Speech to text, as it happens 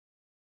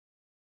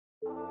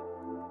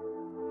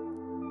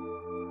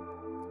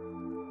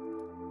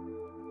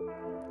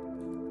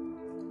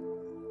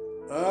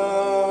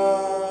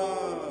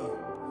Uh,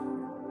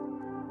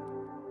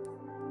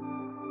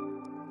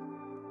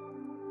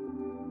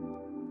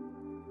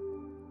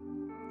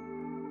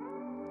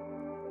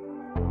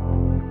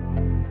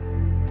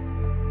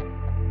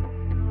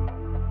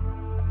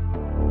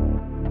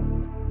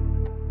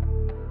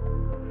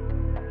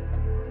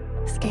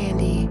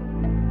 Scandy.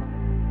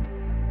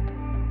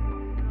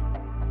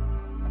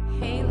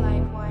 Hey,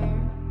 Livewire.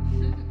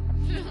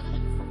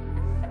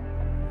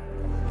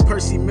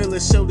 Percy Miller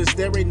showed us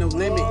there ain't no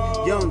limit.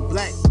 Young,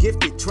 black,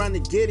 gifted, trying to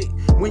get it.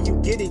 When you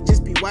get it,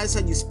 just be wise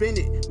how you spend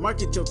it.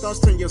 Market your thoughts,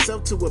 turn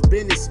yourself to a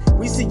business.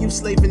 We see you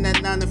slaving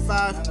that 9 to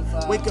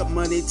 5. Wake up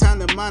money, time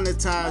to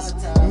monetize.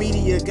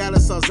 Media got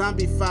us all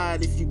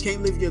zombified. If you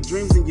can't live your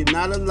dreams, then you're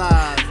not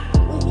alive.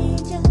 We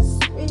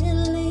just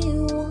really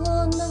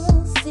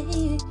wanna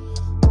see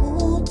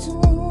who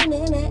tune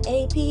in at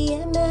 8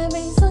 p.m.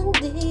 every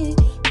Sunday.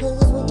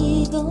 Cause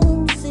we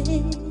gon'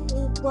 sit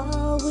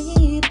while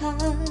we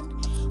pod.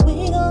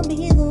 We gon'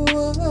 be the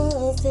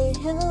ones to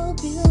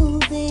help you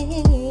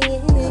think.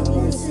 Come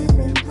and sip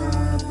and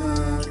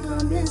papa,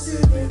 come and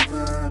sip and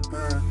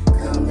papa,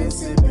 come and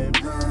sip and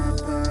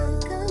papa,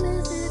 come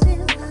and sip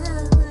and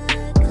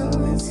papa,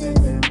 come and sip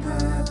and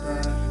papa,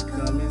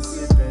 come and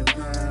sip and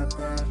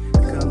papa,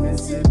 come and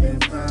sip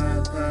and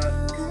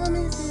papa, come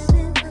and sip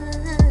and papa.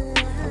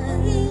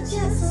 We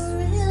just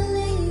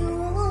really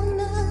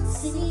wanna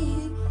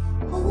see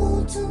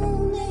who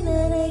tune in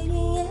at 8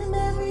 p.m.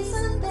 every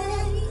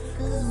Sunday.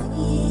 Cause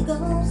we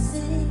gon'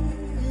 sit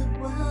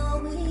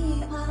while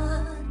we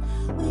pod.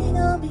 We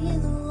gon' be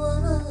the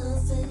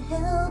ones to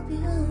help you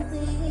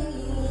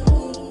think.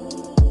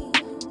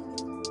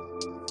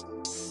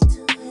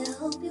 To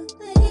help you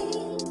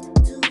think.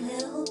 To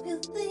help you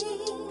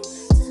think.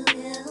 To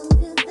help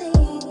you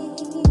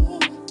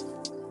think.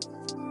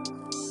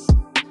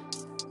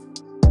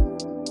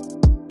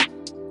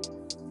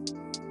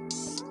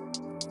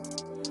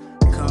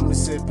 Come and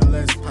sip and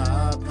let's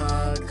pop,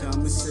 pop.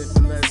 Come and sip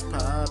and let's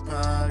pop,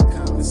 pop.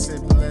 Come and sip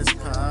and let's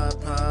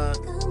pop, pop.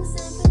 Come and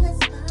sip and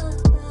let's pop,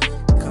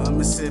 pop. Come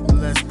and sip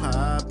and let's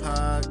pop,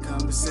 pop.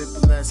 Come and sip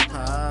and let's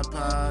pop,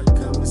 pop.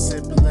 Come and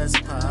sip and let's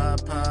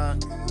pop, pop.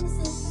 Come and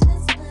sip and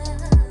let's pop.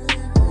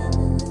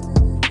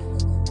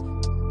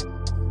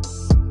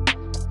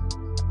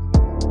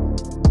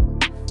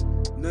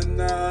 Na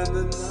na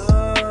na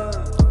na.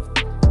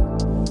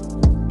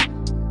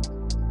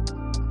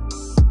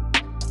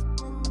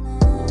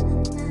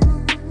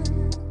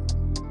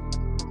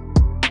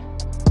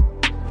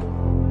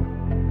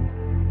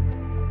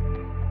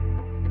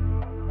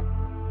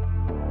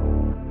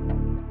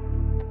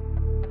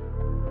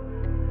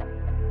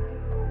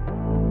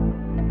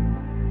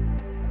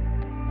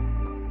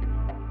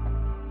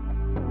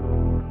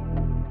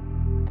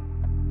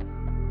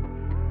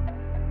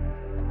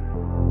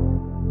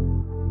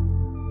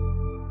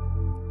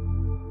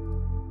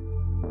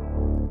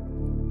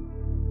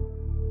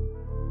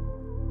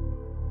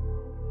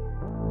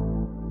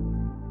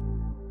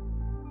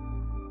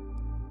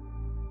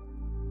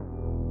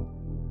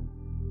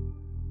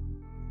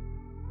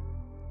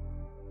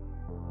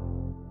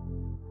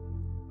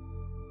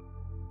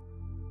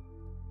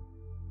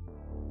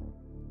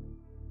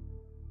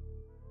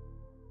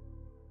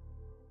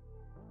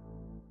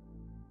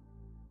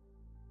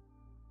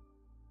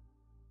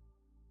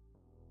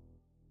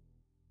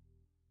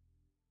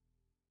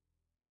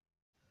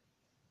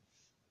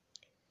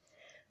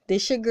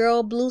 This your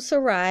girl Blue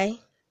Sarai,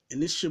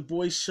 And it's your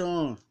boy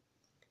Sean.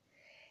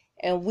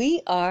 and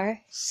we are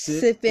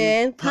Sippin'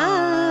 Sippin'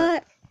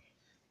 Pod. Pod.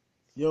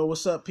 Yo,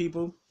 what's up,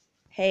 people?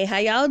 Hey, how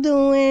y'all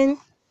doing?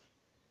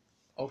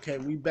 Okay,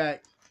 we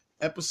back.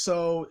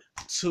 Episode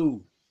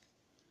 2.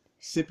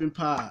 Sippin'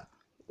 Pod.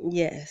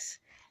 Yes,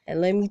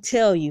 and let me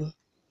tell you,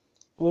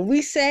 when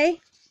we say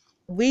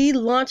we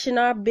launching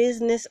our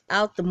business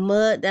out the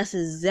mud, that's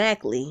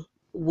exactly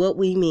what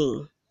we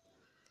mean.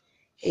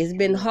 It's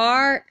been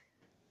hard,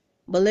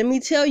 but let me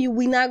tell you,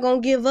 we not gonna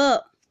give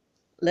up.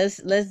 Let's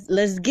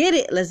get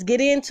it. Let's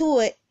get into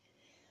it.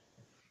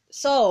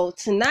 So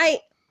tonight,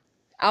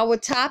 our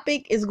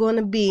topic is going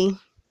to be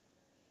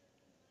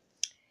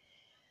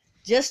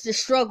just the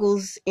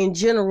struggles in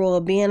general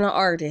of being an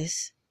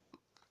artist.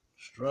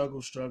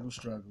 Struggles.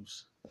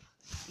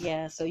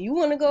 Yeah. So you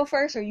want to go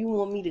first, or you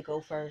want me to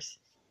go first?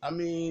 I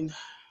mean,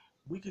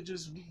 we could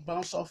just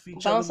bounce off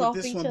each Bounce other off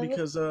with this each one other?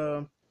 because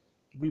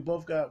we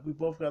both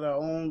got our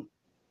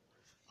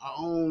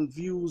own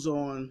views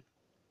on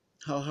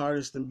how hard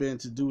it's been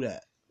to do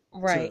that.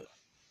 Right.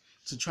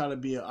 To try to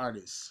be an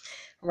artist.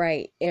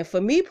 Right. And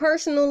for me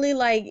personally,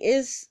 like,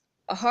 it's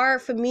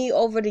hard for me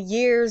over the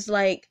years.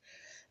 Like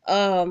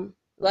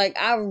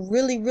I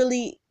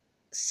really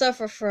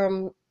suffer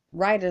from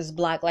writer's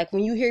block. Like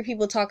when you hear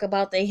people talk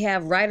about they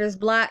have writer's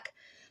block,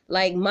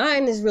 like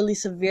mine is really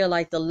severe.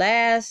 Like the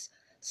last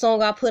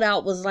song I put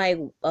out was like,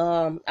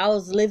 I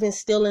was living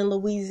still in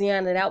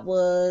Louisiana. That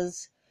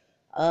was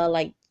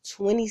like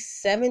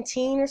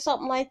 2017 or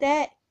something like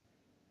that.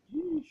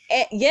 And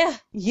yeah,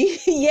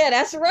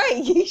 that's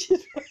right.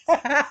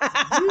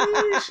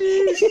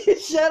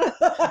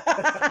 Shut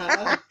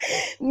up.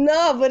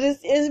 No, but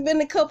it's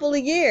been a couple of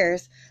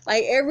years.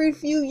 Like every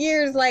few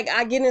years, like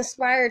I get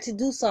inspired to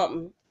do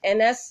something, and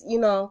that's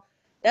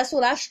that's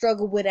what I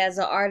struggle with as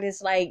an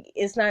artist. Like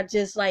it's not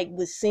just like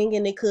with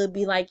singing. It could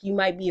be like you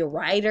might be a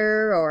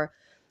writer, or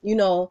you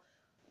know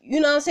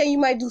what I'm saying. You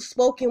might do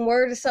spoken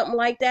word or something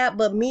like that.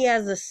 But me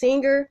as a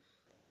singer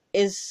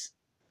is.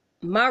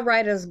 My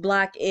writer's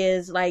block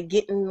is like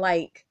getting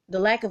like the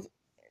lack of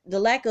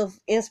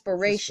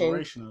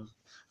inspiration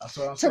That's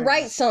what I'm to saying.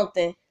 write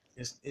something.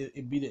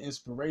 It be the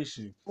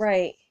inspiration,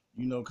 Right?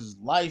 because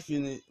life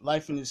in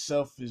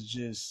itself is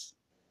just,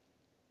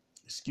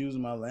 excuse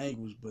my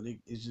language, but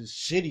it's just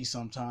shitty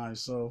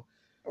sometimes. So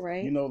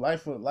Right.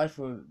 life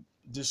will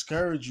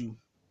discourage you,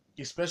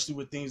 especially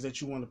with things that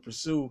you want to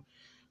pursue.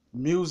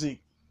 Music,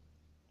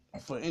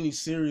 for any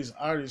serious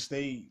artist,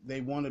 they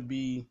want to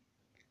be.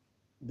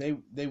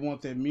 They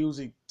want their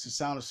music to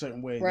sound a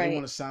certain way. Right. They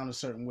want to sound a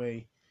certain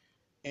way.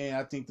 And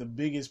I think the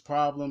biggest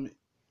problem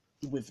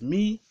with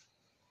me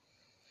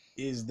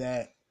is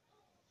that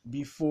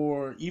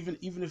before, even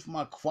if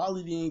my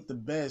quality ain't the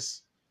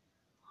best,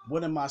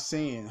 what am I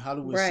saying? How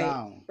do it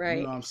sound? Right.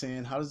 You know what I'm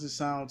saying? How does it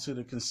sound to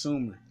the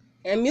consumer?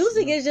 And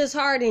music is just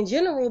hard in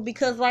general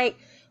because like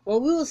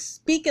when we was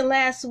speaking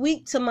last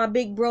week to my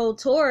big bro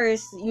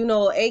Taurus,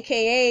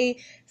 aka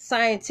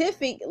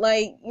Scientific,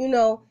 like,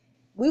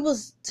 we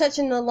was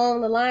touching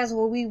along the lines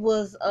where we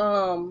was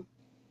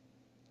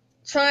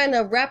trying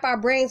to wrap our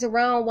brains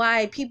around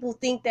why people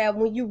think that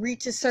when you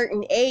reach a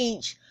certain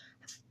age,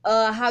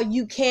 how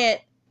you can't,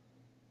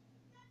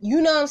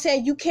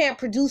 you can't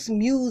produce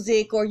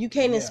music or you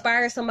can't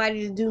inspire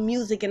somebody to do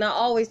music. And I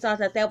always thought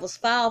that was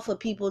foul for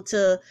people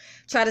to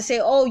try to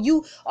say, oh,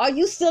 are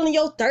you still in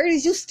your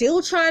 30s? You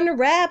still trying to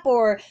rap?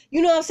 Or,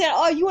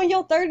 oh, you in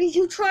your 30s?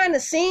 You trying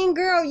to sing,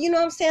 girl? You know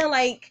what I'm saying?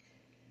 Like,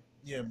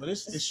 yeah, but it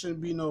shouldn't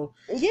be no.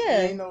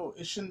 Yeah.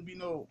 It shouldn't be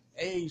no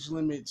age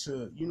limit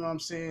to. You know what I'm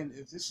saying?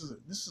 If this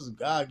is a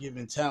God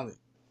given talent.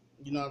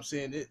 You know what I'm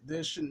saying?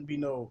 There shouldn't be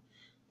no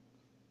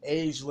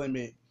age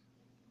limit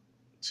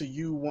to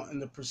you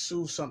wanting to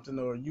pursue something,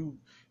 or you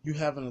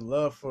having a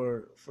love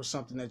for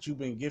something that you've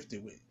been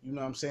gifted with. You know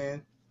what I'm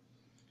saying?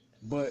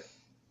 But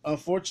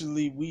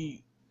unfortunately,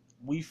 we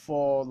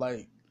fall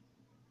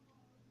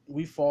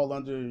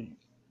under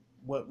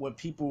what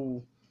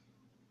people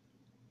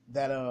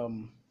that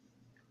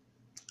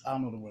I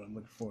don't know the word I'm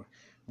looking for.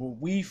 Well,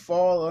 we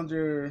fall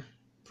under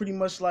pretty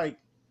much like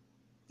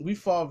we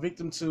fall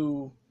victim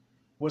to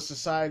what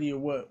society or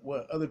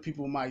what other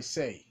people might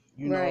say,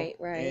 Right.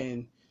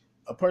 And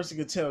a person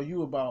could tell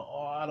you about,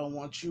 oh, I don't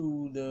want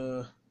you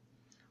to,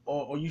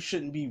 or you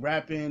shouldn't be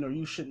rapping, or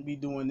you shouldn't be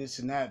doing this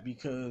and that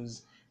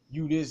because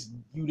you this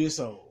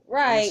old.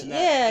 Right.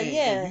 Yeah.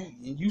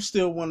 And you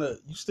still wanna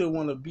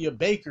be a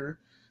baker.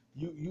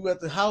 You at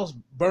the house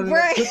burning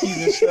up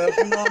cookies and stuff.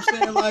 You know what I'm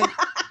saying? Like.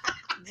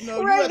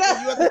 You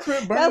at the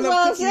crib burning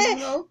up cookies, I'm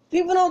saying.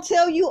 People don't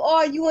tell you,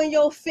 oh, you in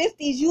your 50s,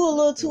 you a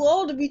little too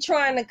old to be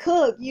trying to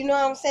cook. You know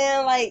what I'm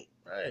saying? Like,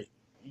 right.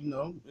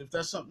 If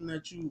that's something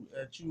that you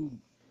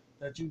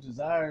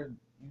desire,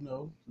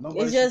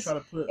 nobody should try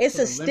to put. It's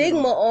put a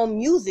stigma on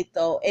music,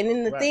 though, and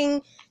then the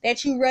thing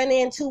that you run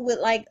into with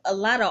like a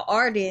lot of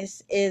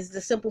artists is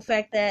the simple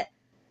fact that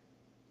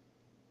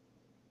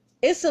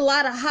it's a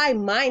lot of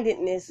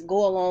high-mindedness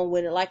go along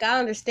with it. Like I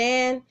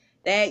understand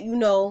that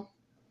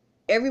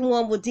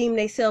everyone would deem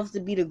themselves to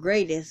be the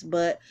greatest,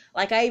 but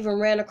like I even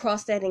ran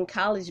across that in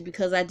college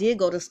because I did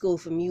go to school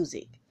for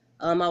music.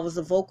 I was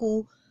a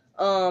vocal,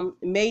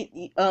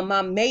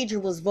 my major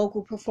was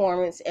vocal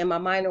performance and my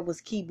minor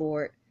was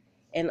keyboard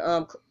and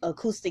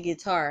acoustic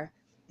guitar.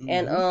 Mm-hmm.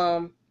 And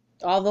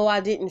although I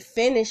didn't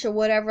finish or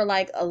whatever,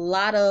 like a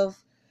lot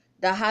of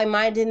the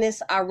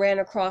high-mindedness I ran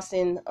across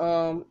in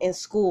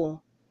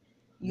school.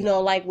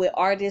 Like with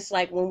artists,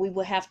 like when we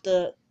would have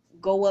to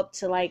go up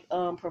to like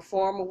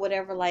perform or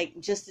whatever, like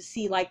just to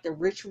see like the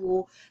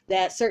ritual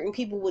that certain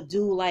people would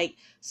do. Like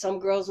some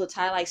girls would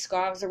tie like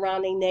scarves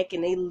around their neck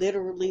and they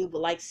literally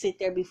would like sit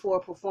there before a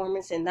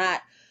performance and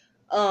not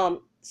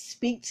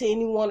speak to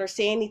anyone or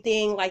say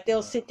anything. Like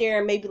they'll sit there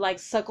and maybe like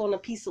suck on a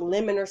piece of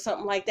lemon or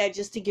something like that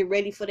just to get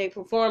ready for their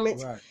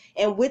performance. Right.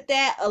 And with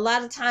that, a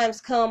lot of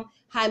times come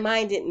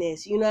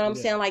high-mindedness. You know what I'm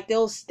saying? Like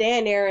they'll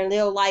stand there and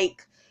they'll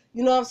like,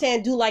 you know what I'm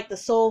saying, do like the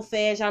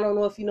solfege. I don't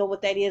know if you know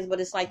what that is,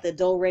 but it's like the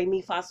do, re,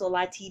 mi, fa, sol,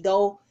 la, ti,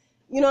 do.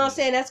 You know what I'm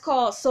saying? That's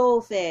called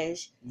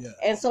solfege. Yeah.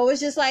 And so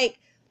it's just like,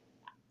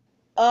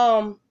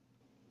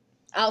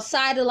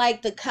 outside of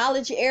like the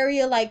college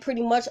area, like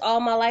pretty much all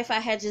my life,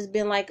 I had just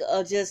been like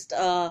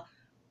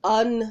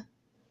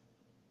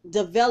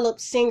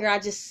undeveloped singer. I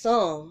just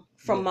sung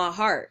from my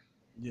heart.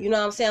 Yeah. You know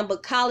what I'm saying?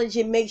 But college,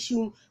 it makes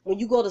you, when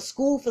you go to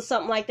school for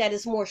something like that,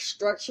 it's more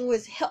structural.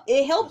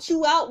 It helps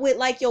you out with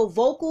like your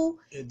vocal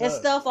and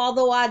stuff.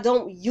 Although I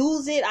don't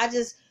use it, I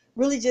just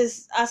really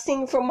I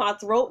sing from my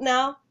throat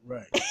now.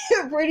 Right.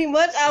 Pretty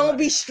much, I don't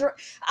Right.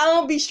 I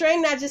don't be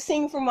strained. I just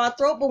sing from my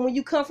throat. But when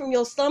you come from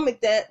your stomach,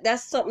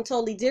 that's something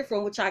totally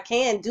different. Which I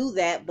can do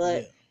that,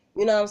 but Yeah.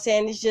 you know what I'm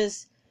saying. It's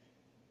just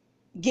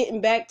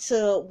getting back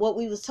to what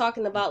we was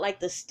talking about, like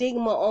the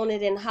stigma on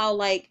it and how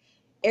like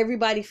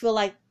everybody feel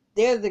like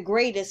they're the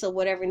greatest or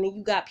whatever, and then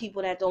you got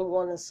people that don't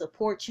want to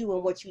support you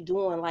and what you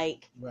doing.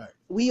 Like, Right.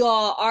 we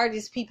all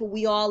artists, people,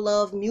 we all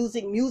love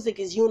music. Music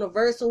is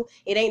universal.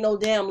 It ain't no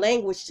damn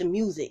language to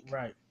music.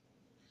 Right.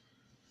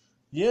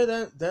 Yeah,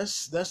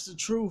 that's the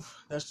truth.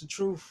 That's the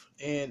truth.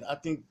 And I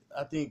think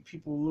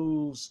people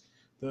lose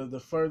the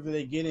further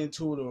they get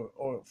into it,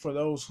 or for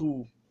those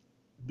who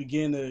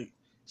begin to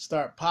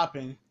start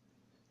popping,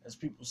 as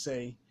people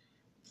say,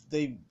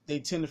 they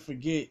tend to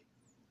forget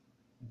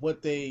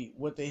what they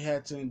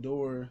had to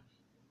endure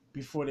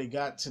before they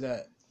got to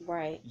that,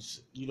 Right.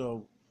 you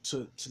know,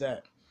 to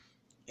that.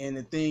 And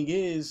the thing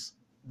is,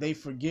 they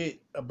forget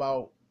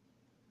about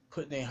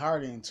putting their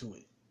heart into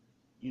it.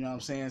 You know what I'm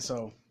saying?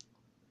 So,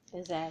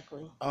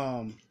 Exactly.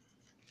 I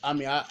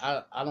mean,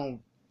 I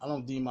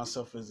don't deem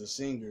myself as a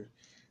singer,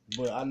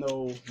 but I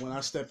know when I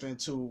step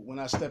into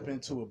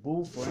a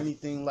booth or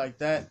anything like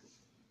that,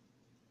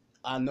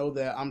 I know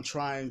that I'm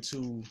trying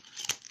to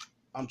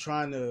I'm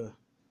trying to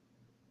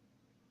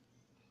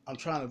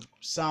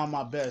sound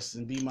my best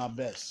and be my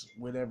best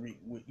with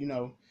you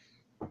know,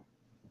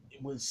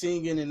 with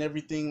singing and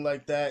everything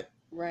like that.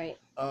 Right.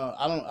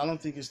 I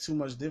don't think it's too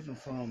much different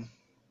from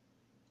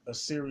a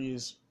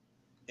serious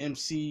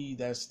MC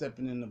that's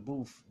stepping in the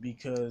booth,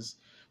 because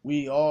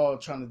we all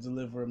trying to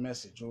deliver a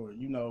message, or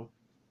you know,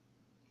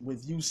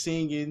 with you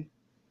singing,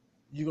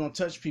 you're gonna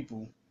touch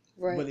people.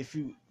 Right. But if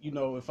you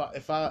know,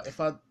 if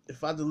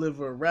I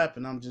deliver a rap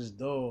and I'm just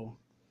dull,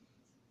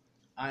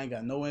 I ain't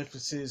got no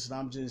emphasis,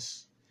 and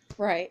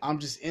Right. I'm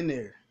just in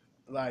there.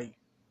 Like,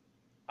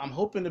 I'm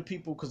hoping the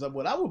people, because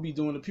what I would be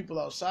doing, the people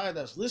outside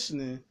that's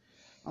listening,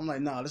 I'm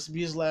like, nah, this will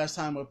be his last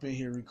time up in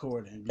here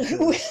recording, because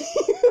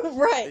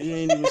Right. he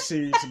ain't even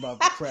serious about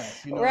the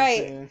craft. You know Right.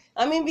 what I'm saying?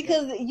 I mean,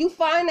 because you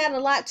find that a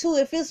lot too.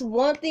 If it's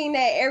one thing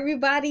that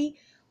everybody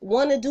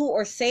want to do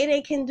or say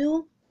they can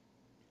do,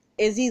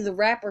 is either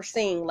rap or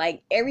sing.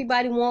 Like,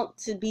 everybody want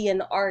to be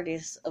an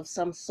artist of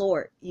some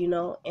sort, you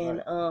know.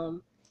 And Right.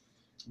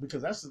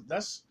 Because that's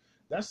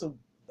a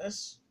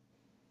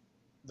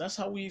that's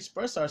how we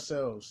express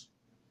ourselves.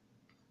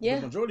 yeah,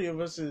 The majority of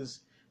us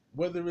is,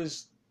 whether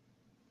it's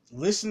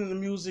listening to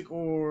music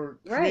or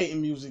right.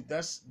 creating music,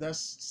 that's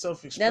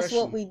self-expression. That's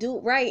what we do,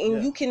 right? And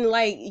Yeah.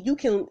 you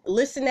can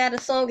listen at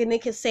a song and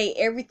it can say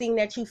everything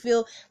that you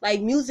feel.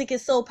 Like, music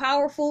is so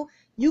powerful.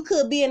 You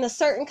could be in a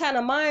certain kind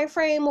of mind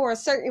frame or a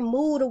certain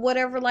mood or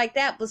whatever like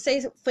that. But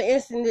say, for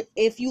instance,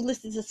 if you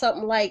listen to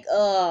something like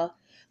The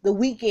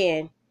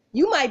Weeknd,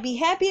 you might be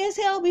happy as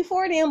hell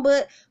before then,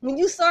 but when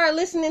you start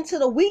listening to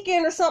The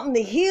Weeknd or something,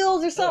 The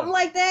Hills or something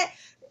like that,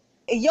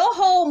 your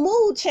whole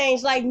mood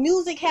changed. Like,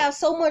 music has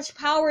so much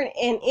power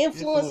and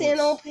influence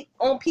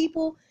on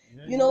people.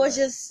 Yeah, You know, it's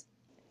right. just,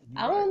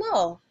 I don't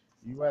know.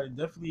 You're right. It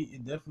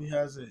definitely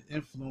has an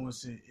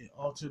influence. It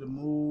alter the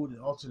mood. It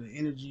alter the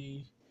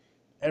energy.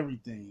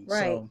 Everything. Right.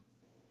 So,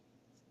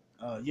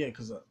 yeah,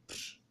 because a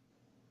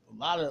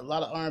lot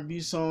of R&B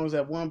songs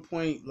at one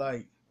point,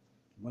 like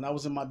when I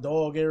was in my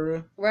dog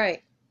era,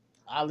 Right.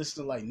 I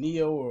listened to like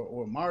Neo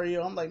or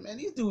Mario. I'm like, man,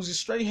 these dudes are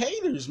straight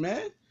haters,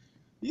 man.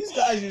 These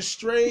guys are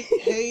straight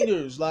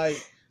haters. Like,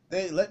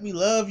 they let me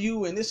love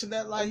you and this and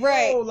that. Like,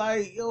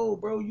 yo,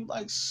 bro, you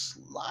like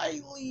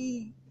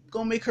slightly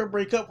gonna make her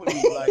break up with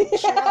you. Like,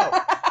 chill out.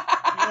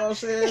 You know what I'm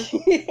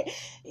saying?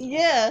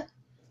 Yeah.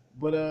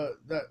 But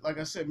that, like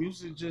I said,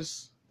 music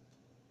just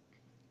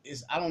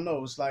is. I don't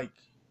know. It's like,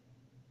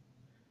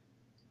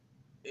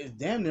 it's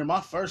damn near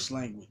my first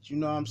language. You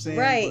know what I'm saying?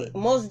 Right. But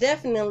Most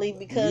definitely,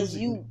 because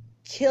you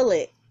kill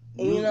it.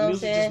 And you know what I'm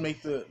saying?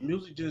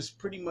 Music just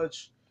pretty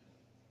much.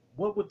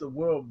 What would the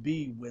world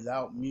be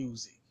without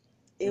music?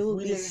 It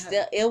would be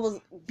it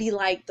would be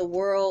like the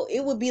world.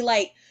 It would be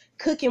like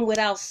cooking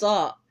without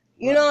salt.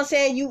 You know what I'm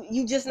saying?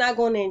 You just not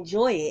going to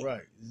enjoy it.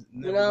 Right.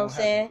 You know what I'm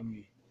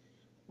saying?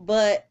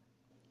 But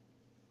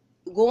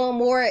going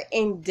more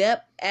in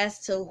depth as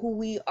to who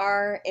we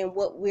are and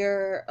what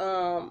we're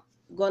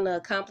going to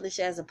accomplish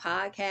as a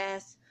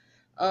podcast.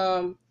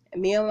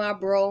 Me and my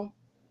bro,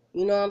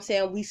 you know what I'm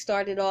saying? We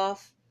started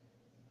off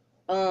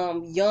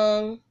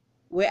young.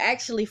 We're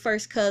actually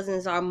first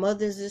cousins. Our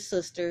mothers and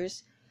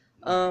sisters.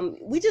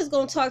 We just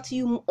gonna talk to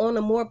you on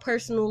a more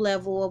personal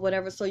level or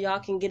whatever, so y'all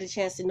can get a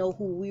chance to know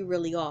who we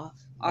really are.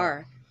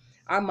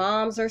 Our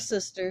moms are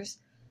sisters.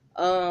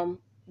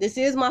 This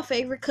is my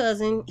favorite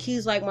cousin.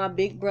 He's like my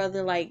big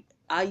brother. Like,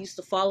 I used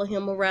to follow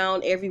him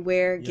around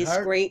everywhere, get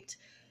scraped.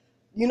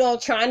 You know,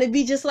 trying to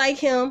be just like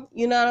him.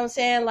 You know what I'm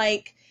saying?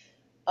 Like,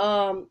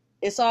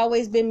 it's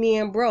always been me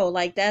and bro.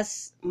 Like,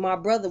 that's my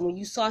brother. When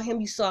you saw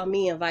him, you saw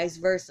me, and vice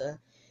versa.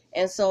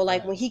 And so,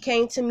 like, when he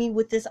came to me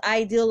with this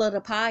ideal of the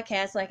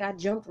podcast, like, I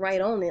jumped right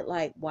on it.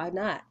 Like, why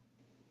not?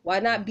 Why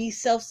not be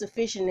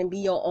self-sufficient and be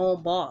your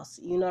own boss?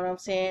 You know what I'm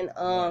saying?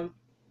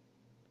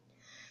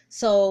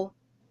 So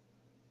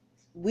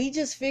we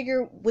just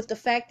figure with the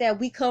fact that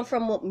we come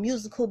from a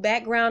musical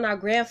background. Our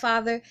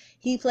grandfather,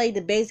 he played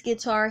the bass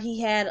guitar.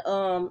 He had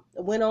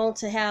went on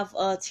to have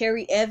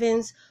Terry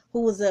Evans,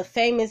 who was a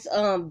famous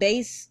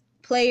bass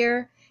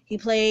player. He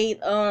played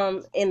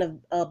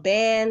in a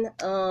band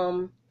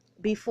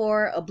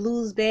before, a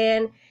blues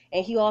band,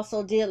 and he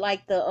also did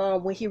like the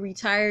when he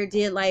retired,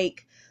 did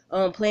like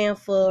playing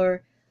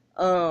for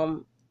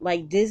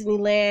like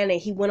Disneyland, and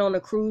he went on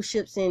the cruise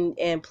ships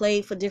and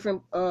played for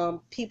different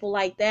people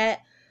like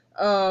that.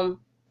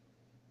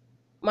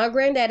 My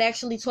granddad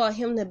actually taught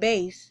him the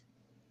bass.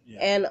 Yeah.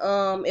 And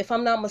if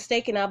I'm not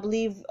mistaken, I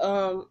believe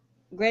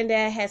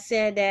granddad had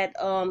said that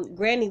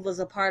Granny was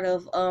a part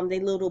of their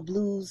little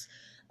blues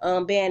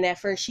band at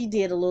first. She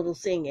did a little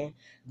singing.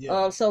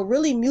 Yeah. So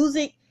really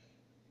music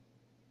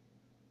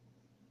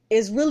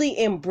is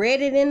really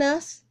embedded in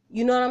us.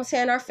 You know what I'm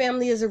saying? Our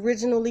family is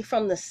originally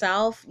from the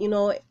South. You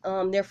know,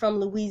 they're from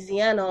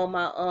Louisiana on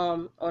my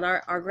on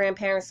our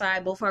grandparents'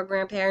 side. Both our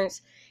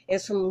grandparents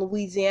is from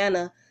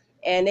Louisiana,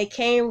 and they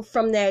came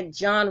from that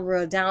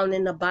genre down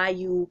in the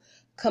bayou,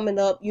 coming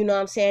up. You know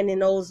what I'm saying? In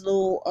those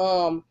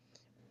little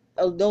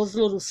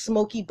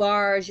smoky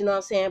bars. You know what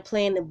I'm saying?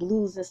 Playing the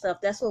blues and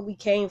stuff. That's where we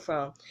came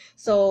from.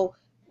 So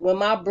when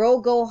my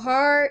bro go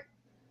hard,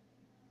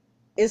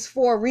 it's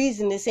for a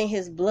reason. It's in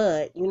his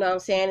blood. You know what I'm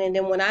saying? And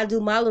then when I do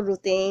my little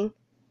thing,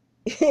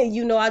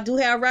 you know, I do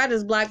have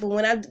writer's block, but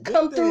when I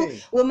come through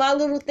with my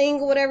little thing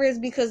or whatever, it's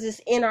because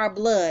it's in our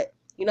blood.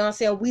 You know what I'm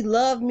saying? We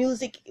love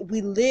music.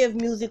 We live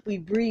music. We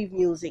breathe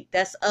music.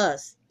 That's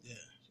us. Yeah.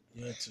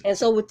 And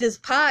so with this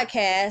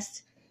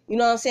podcast, you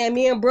know what I'm saying?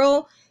 Me and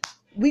bro,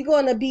 we're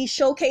going to be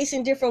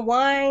showcasing different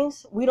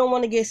wines. We don't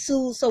want to get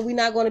sued, so we're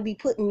not going to be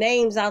putting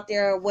names out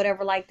there or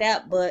whatever like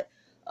that. But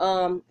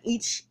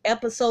each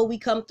episode we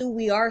come through,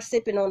 we are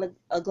sipping on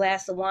a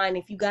glass of wine.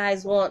 If you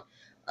guys want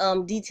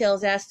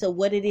details as to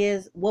what it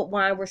is, what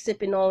wine we're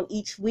sipping on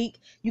each week,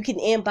 you can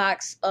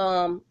inbox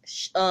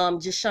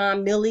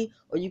Jashawn Millie,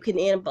 or you can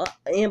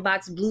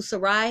inbox Blue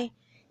Sarai,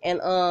 and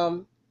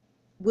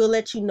we'll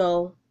let you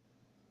know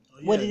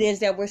what it is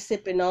that we're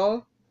sipping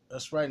on.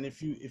 That's right. And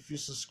if you're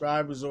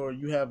subscribers or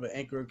you have an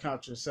Anchor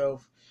account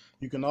yourself,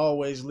 you can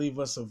always leave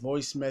us a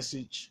voice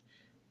message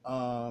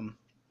at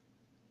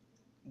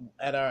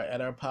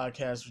our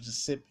podcast, which is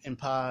Sip and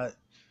Pod,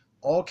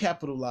 all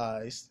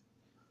capitalized.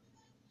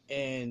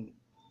 And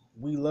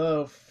we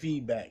love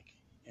feedback,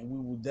 and we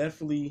will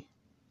definitely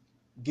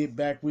get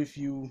back with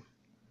you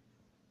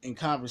and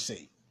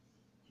conversate,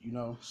 you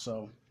know.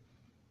 So,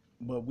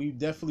 but we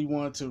definitely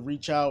wanted to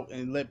reach out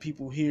and let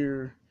people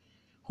hear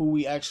who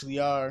we actually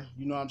are.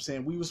 You know what I'm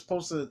saying? We were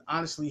supposed to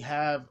honestly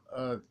have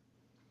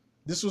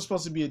this was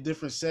supposed to be a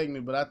different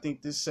segment, but I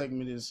think this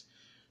segment is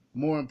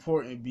more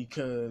important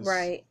because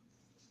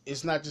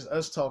it's not just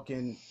us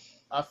talking.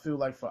 I feel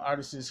like for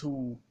artists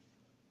who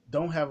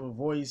don't have a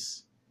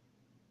voice,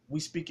 we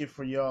speak it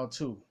for y'all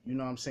too. You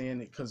know what I'm saying?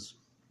 Because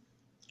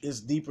it's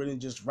deeper than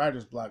just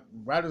writer's block.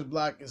 Writer's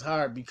block is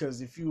hard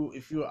because if you're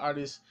an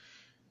artist,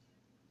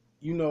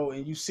 you know,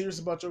 and you serious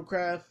about your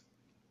craft,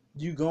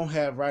 you gonna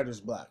have writer's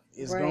block.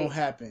 It's gonna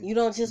happen. You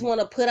don't just want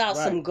to put out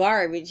some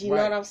garbage. You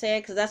know what I'm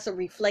saying? Because that's a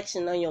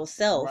reflection on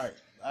yourself. Right.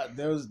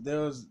 There was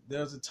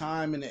a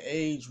time in the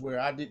age where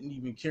I didn't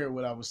even care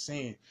what I was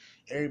saying.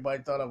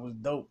 Everybody thought I was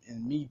dope,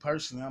 and me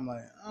personally, I'm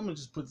like, I'm gonna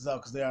just put this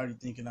out because they already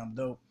thinking I'm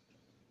dope.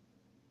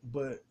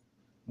 But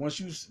once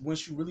you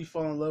really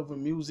fall in love with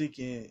music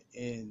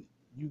and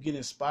you get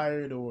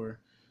inspired, or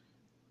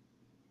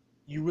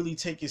you really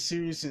take it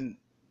serious and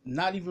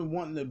not even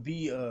wanting to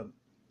be a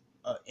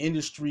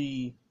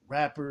industry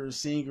rapper,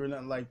 singer,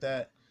 nothing like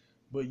that,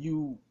 but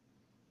you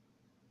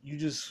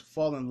just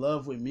fall in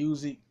love with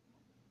music,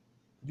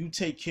 you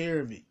take care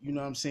of it. You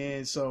know what I'm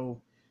saying?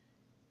 So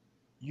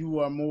you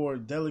are more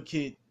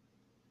delicate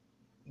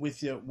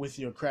with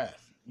your craft.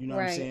 You know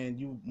what I'm saying?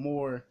 You're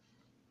more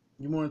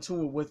in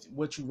tune with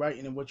what you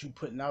writing and what you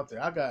putting out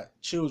there. I got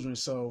children,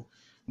 so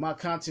my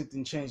content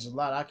didn't change a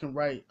lot. I can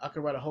write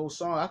a whole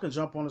song. I can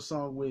jump on a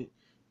song with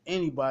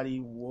anybody,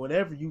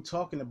 whatever you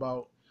talking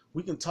about.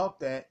 We can talk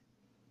that,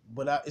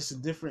 but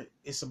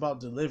it's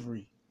about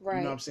delivery. Right.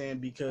 You know what I'm saying?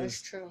 Because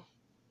that's true.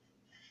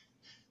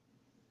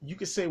 You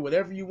can say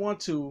whatever you want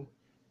to,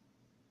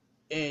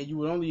 and you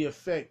would only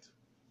affect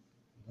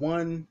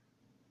one,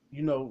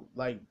 you know,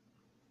 like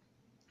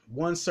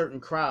one certain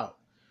crowd.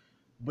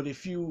 But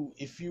if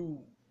you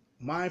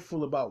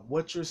mindful about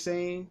what you're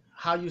saying,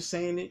 how you're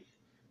saying it,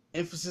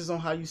 emphasis on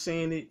how you're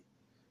saying it,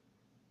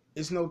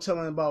 it's no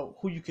telling about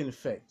who you can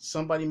affect.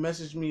 Somebody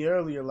messaged me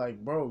earlier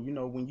like, bro, you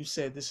know, when you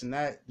said this and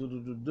that,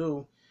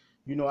 you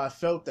know, I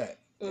felt that.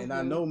 Mm-hmm. And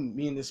I know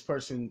me and this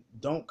person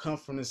don't come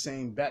from the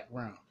same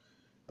background.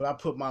 But I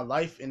put my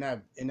life in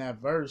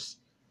that verse,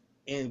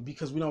 and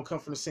because we don't come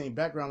from the same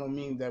background don't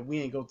mean that we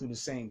ain't go through the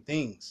same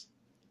things.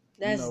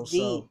 That's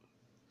deep. So,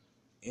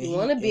 you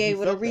want to be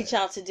able to reach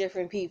out to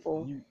different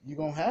people. You're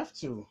going to have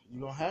to.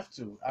 You're going to have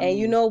to. I mean,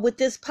 you know, with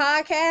this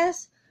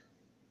podcast,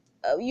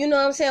 you know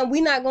what I'm saying?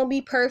 We're not going to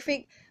be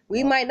perfect.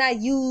 We might not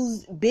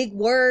use big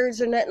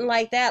words or nothing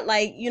like that.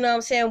 Like, you know what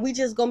I'm saying? We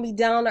just gonna be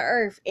down to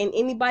earth. And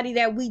anybody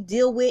that we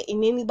deal with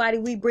and anybody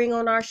we bring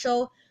on our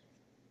show,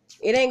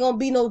 it ain't gonna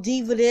be no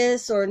diva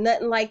this or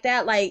nothing like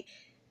that. Like,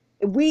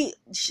 we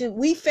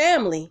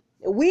family.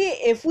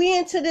 If we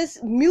into this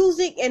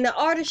music and the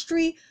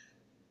artistry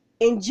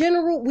in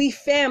general, we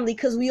family,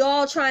 because we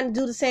all trying to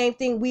do the same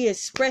thing. We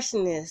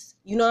expressing this.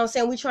 You know what I'm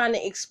saying? We trying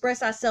to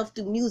express ourselves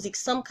through music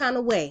some kind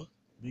of way.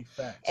 Big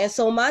facts. And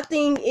so my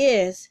thing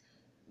is,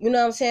 you know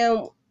what I'm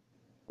saying,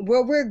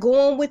 where we're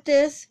going with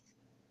this,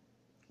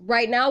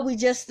 right now we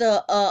just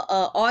a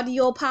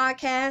audio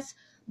podcast,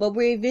 but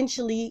we're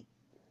eventually,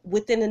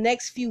 within the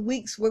next few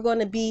weeks, we're going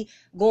to be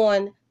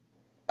going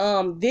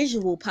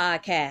visual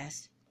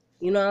podcast.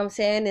 You know what I'm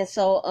saying? And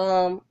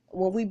so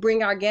when we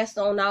bring our guests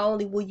on, not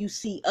only will you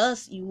see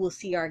us, you will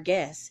see our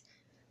guests.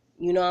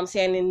 You know what I'm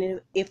saying?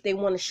 And if they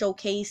want to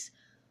showcase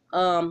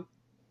some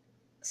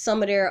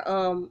of their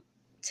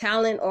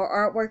talent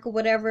or artwork or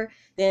whatever,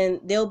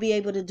 then they'll be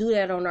able to do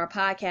that on our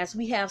podcast.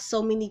 We have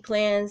so many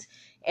plans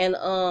and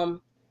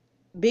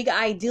big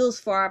ideals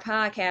for our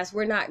podcast.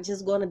 We're not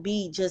just going to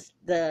be just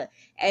the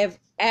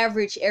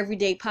average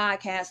everyday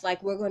podcast.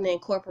 Like, we're going to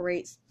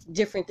incorporate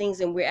different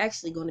things, and we're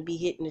actually going to be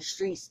hitting the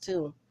streets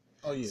too.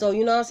 Oh yeah. So,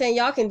 you know what I'm saying?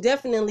 Y'all can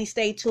definitely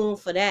stay tuned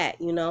for that,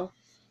 you know?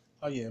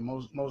 Oh yeah,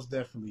 most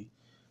definitely.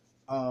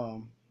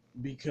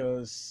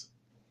 Because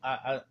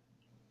I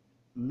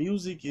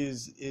music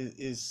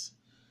is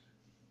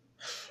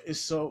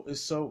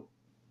so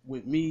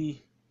with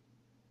me,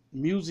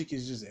 music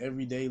is just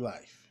everyday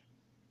life.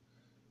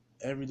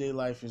 Everyday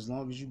life, as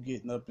long as you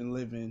getting up and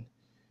living,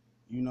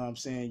 you know what I'm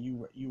saying,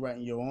 you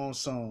writing your own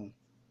song,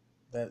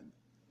 that,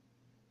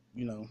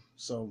 you know.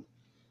 So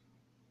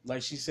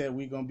like she said,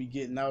 we're gonna be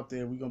getting out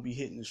there, we're gonna be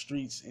hitting the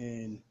streets,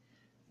 and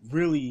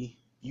really,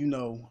 you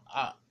know,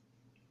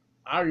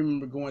 I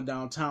remember going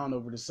downtown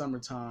over the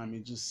summertime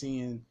and just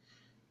seeing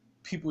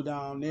people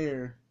down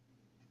there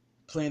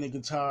playing the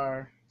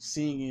guitar,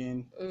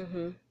 singing,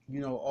 you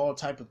know, all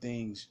type of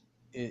things.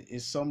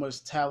 It's so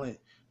much talent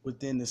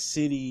within the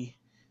city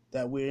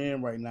that we're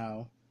in right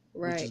now,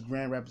 Right. which is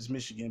Grand Rapids,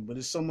 Michigan. But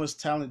it's so much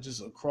talent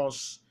just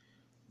across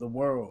the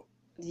world.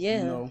 Yeah.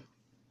 You know?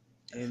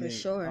 And for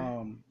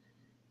sure.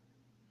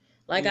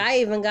 Like, yeah. I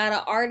even got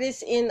an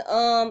artist in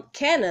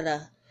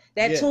Canada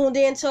that Yeah. tuned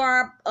into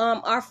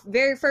our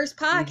very first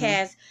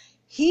podcast.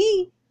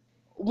 He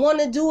want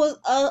to do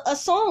a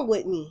song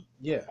with me.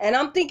 Yeah. And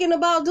I'm thinking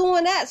about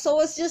doing that.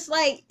 So it's just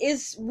like,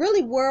 it's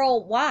really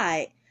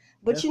worldwide.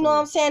 But you know what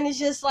I'm saying? It's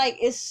just like,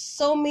 it's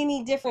so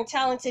many different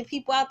talented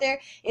people out there.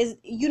 Is,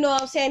 you know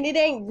what I'm saying? It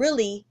ain't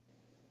really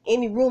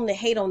any room to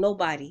hate on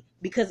nobody,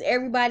 because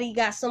everybody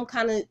got some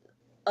kind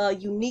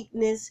of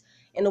uniqueness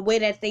in the way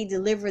that they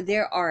deliver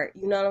their art.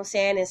 You know what I'm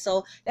saying? And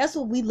so that's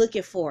what we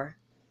looking for.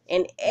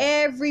 And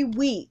every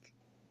week,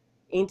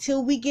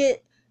 until we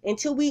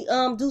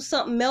do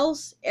something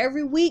else,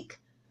 every week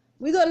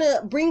we're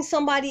gonna bring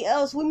somebody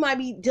else. We might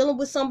be dealing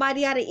with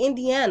somebody out of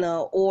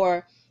Indiana,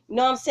 or, you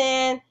know what I'm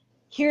saying,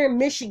 here in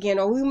Michigan,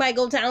 or we might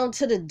go down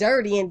to the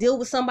dirty and deal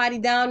with somebody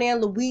down there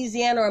in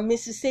Louisiana or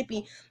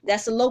Mississippi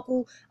that's a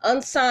local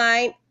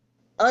unsigned,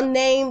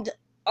 unnamed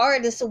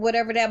artist or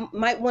whatever, that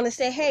might want to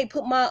say, hey,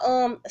 put my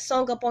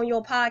song up on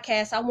your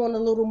podcast. I want a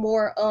little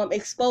more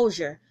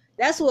exposure.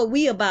 That's what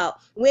we about.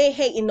 We ain't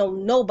hating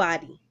on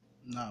nobody.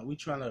 Nah, we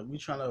trying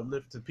to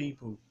uplift the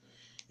people.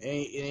 It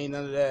ain't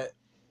none of that.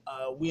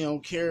 We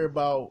don't care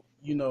about,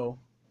 you know,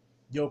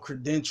 your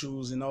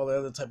credentials and all the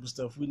other type of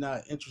stuff. We're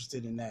not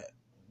interested in that.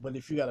 But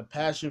if you got a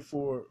passion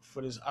for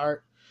this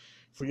art,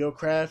 for your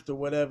craft or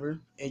whatever,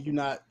 and you're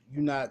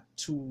not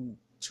too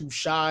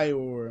shy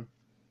or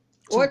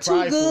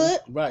too good,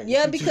 right?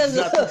 Yeah, because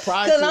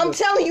I'm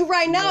telling you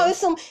right now,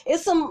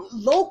 it's some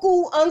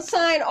local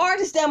unsigned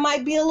artists that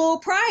might be a little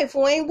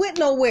prideful, ain't with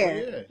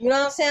nowhere. Oh, yeah. You know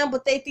what I'm saying?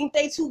 But they think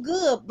they too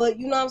good. But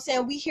you know what I'm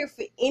saying? We here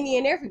for any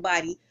and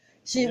everybody.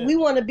 Shit, we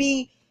want to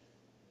be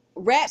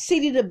Rap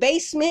City, the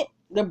Basement,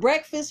 the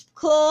Breakfast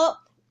Club,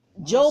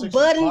 Joe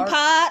Budden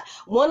Pod,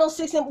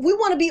 106. We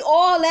want to be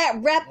all that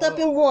wrapped up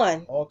in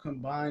one, all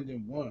combined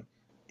in one.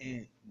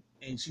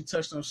 And she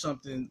touched on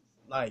something,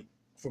 like,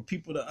 for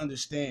people to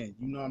understand,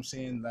 you know what I'm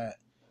saying, that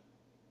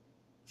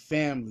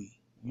family,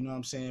 you know what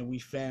I'm saying, we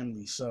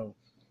family. So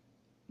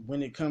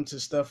when it comes to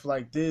stuff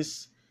like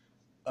this,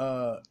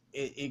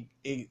 it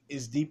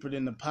is deeper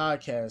than the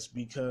podcast,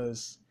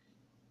 because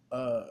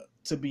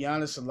to be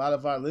honest, a lot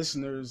of our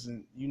listeners,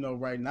 and you know,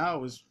 right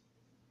now is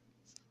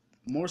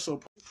more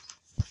so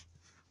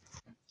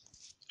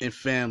in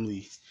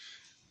family.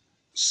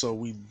 So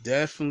we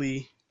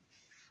definitely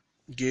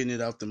getting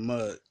it out the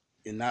mud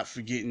and not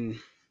forgetting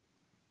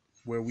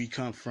where we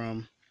come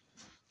from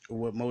or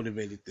what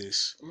motivated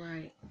this.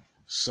 right?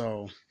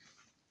 So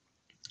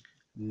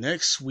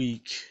next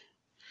week,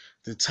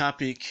 the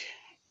topic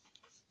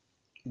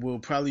will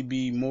probably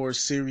be more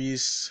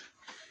serious.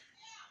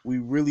 We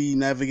really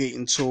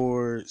navigating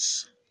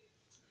towards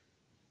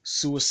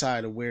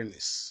suicide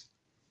awareness.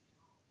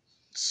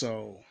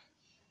 So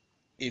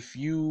if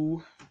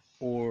you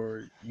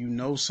or you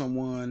know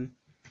someone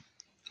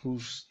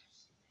who's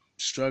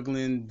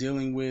struggling,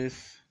 dealing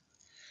with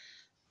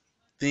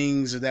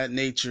things of that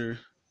nature,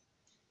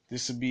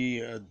 this would be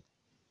a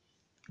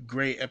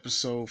great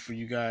episode for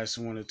you guys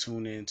to want to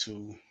tune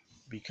into,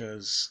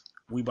 because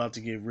we about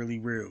to get really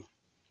real.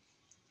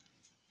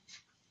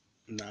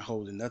 I'm not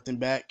holding nothing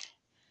back.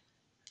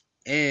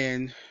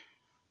 And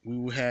we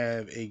will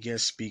have a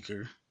guest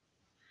speaker,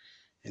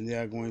 and they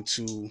are going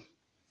to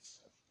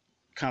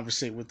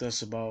conversate with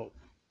us about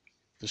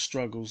the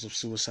struggles of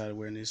suicide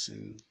awareness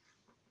and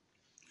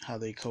how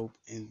they cope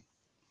and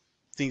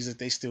things that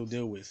they still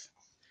deal with.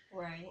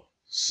 Right.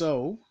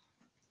 So,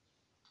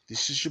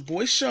 this is your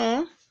boy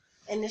Sean.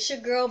 And this your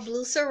girl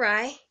Blue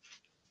Sarai.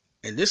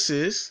 And this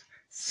is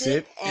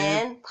Sip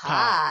and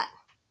Pod.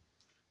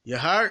 Your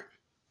heart.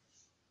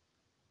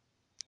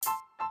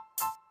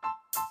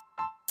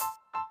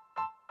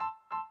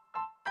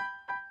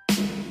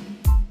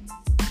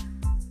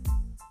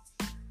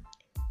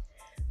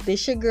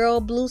 This your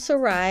girl Blue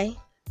Sarai.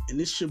 And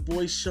this your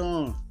boy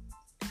Sean.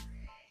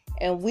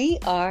 And we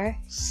are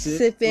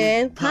Sip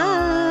and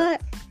Pod.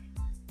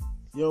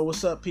 Yo,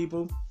 what's up,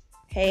 people?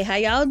 Hey, how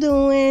y'all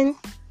doing?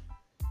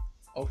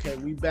 Okay,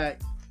 we back.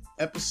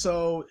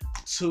 Episode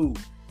 2.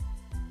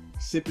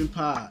 Sip and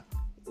Pod.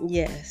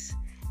 Yes.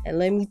 And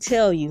let me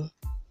tell you,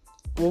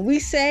 when we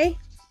say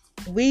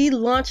we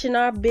launching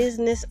our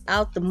business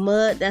out the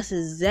mud, that's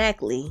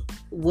exactly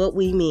what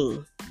we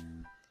mean.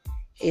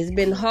 It's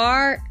been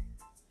hard,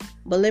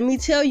 but let me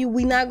tell you,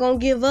 we not gonna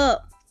give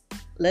up.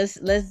 Let's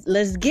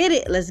get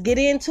it. Let's get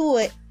into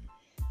it.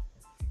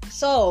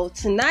 So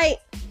tonight,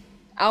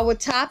 our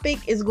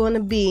topic is going to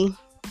be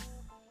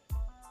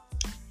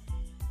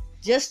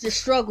just the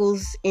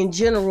struggles in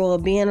general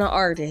of being an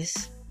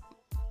artist.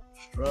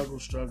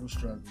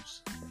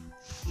 Struggles.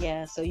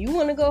 Yeah. So you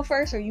want to go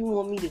first, or you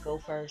want me to go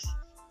first?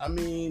 I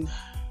mean,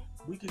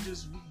 we could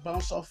just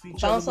bounce off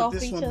each other with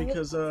this one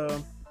because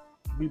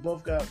we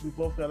both got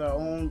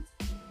our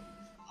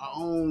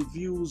own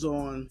views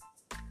on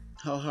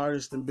how hard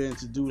it's been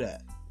to do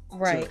that.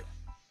 Right.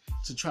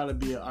 To try to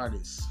be an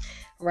artist.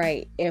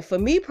 Right. And for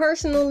me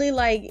personally,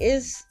 like,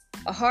 it's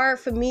hard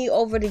for me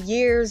over the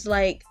years.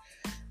 Like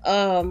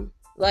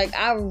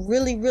I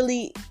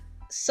really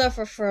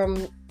suffer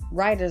from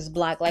writer's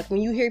block. Like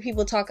when you hear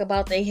people talk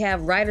about they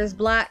have writer's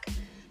block,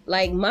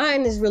 like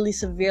mine is really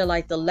severe.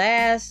 Like the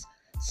last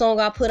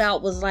song I put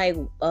out was like,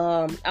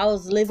 I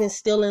was living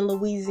still in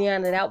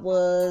Louisiana. That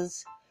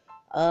was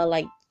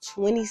like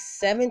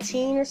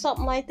 2017 or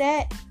something like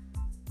that.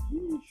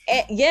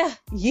 Yeah,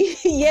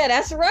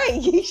 that's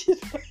right.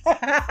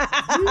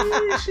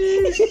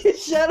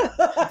 Shut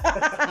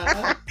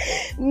up.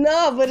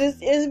 No, but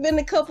it's been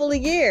a couple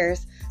of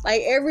years.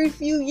 Like every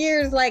few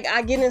years, like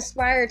I get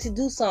inspired to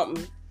do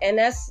something, and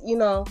that's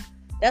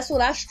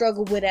what I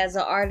struggle with as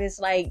an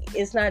artist. Like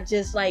it's not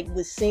just like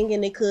with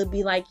singing. It could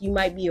be like you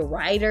might be a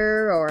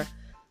writer, or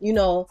you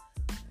know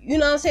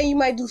what I'm saying. You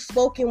might do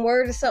spoken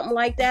word or something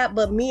like that.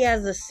 But me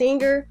as a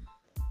singer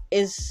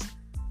is.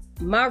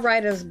 My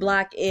writer's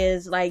block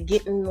is like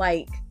getting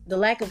like the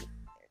lack of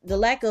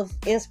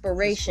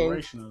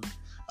inspiration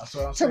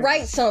to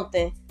write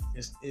something.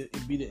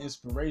 It'd be the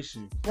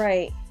inspiration,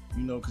 right?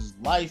 Because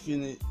life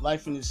in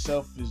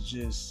itself is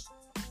just,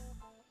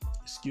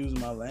 excuse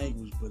my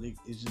language, but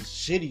it's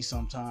just shitty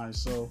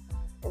sometimes. So,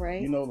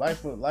 right,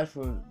 life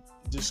will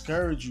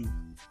discourage you,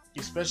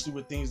 especially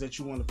with things that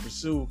you want to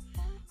pursue.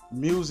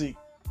 Music,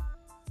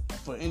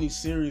 for any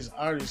serious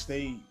artist,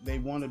 they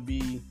want to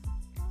be.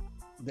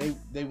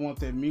 They want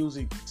their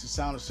music to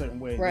sound a certain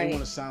way. Right. They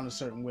want to sound a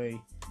certain way.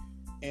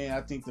 And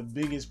I think the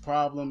biggest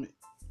problem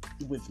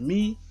with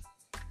me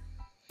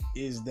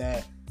is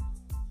that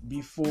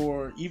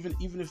before, even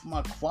if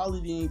my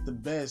quality ain't the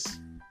best,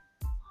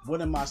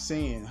 what am I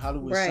saying? How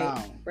do it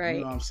sound? Right.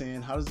 You know what I'm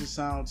saying? How does it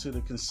sound to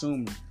the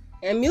consumer?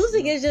 And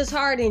music is just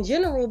hard in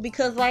general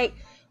because like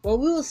when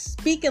we was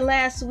speaking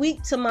last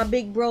week to my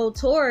big bro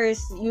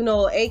Taurus,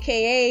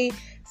 aka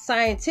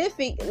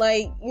Scientific,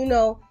 like,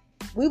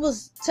 we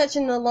was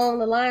touching along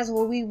the lines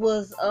where we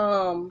was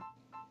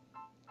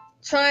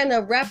trying to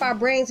wrap our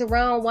brains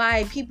around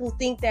why people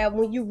think that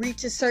when you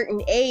reach a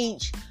certain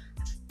age,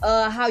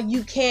 how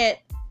you can't,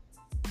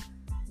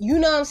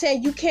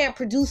 you can't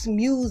produce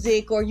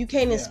music or you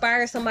can't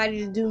inspire somebody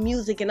to do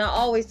music. And I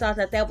always thought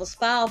that was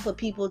foul for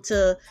people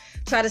to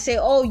try to say,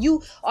 oh,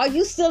 are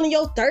you still in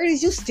your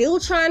 30s? You still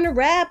trying to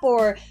rap?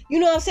 Or,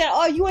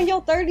 oh, you in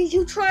your 30s?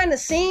 You trying to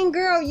sing,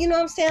 girl? You know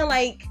what I'm saying?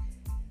 Like,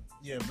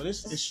 yeah, but it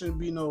shouldn't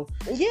be no.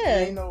 Yeah.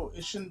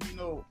 It shouldn't be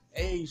no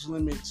age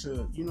limit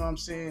to. You know what I'm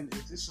saying?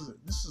 This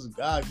is a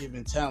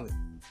God-given talent.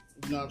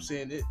 You know what I'm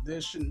saying? There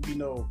shouldn't be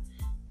no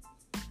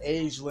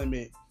age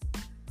limit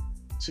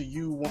to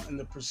you wanting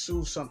to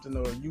pursue something,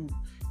 or you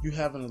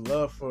having a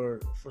love for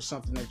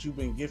something that you've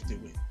been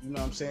gifted with. You know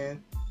what I'm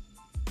saying?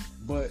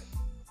 But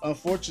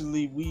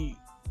unfortunately,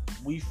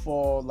 we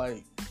fall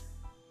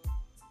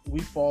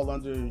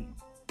under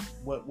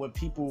what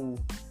people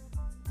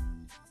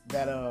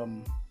that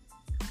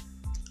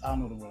I don't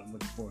know the word I'm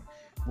looking for,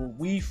 but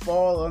we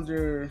fall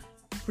under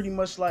pretty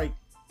much like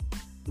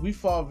we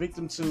fall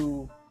victim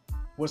to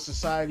what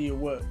society or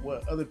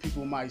what other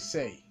people might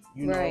say,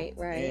 you know. Right.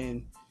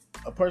 And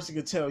a person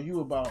could tell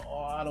you about,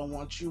 oh, I don't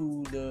want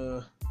you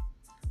to,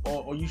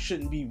 or you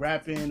shouldn't be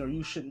rapping, or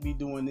you shouldn't be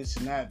doing this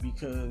and that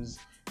because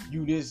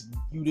you this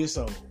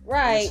old.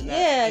 Right. This and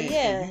Yeah. that.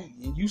 Yeah.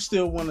 And you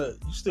still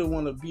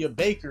wanna be a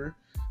baker.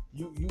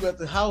 You at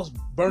the house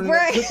burning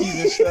Right. up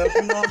cookies and stuff.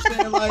 You know what I'm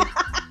saying? Like,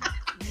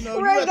 you know,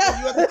 Right,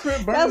 you at the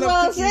crib burning that's up what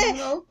I'm cookies. saying.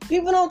 You know?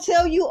 People don't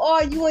tell you, oh,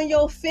 you in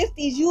your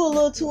 50s, you a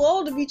little too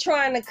old to be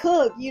trying to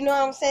cook. You know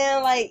what I'm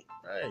saying? Like,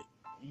 Right.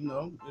 You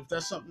know, if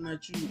that's something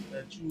that you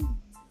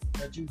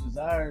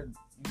desire,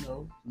 you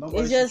know,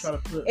 nobody should try to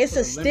put it's a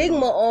limit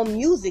stigma on on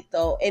music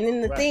though. And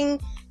then the Right.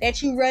 thing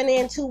that you run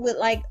into with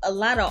like a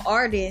lot of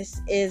artists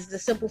is the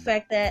simple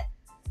fact that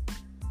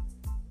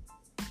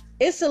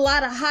it's a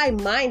lot of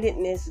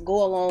high-mindedness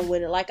go along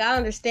with it. Like, I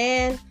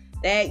understand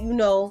that, you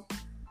know,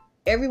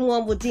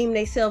 everyone would deem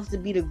themselves to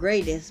be the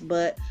greatest,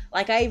 but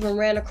like I even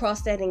ran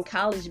across that in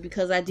college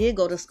because I did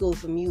go to school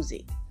for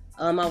music.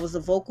 I was a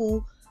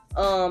vocal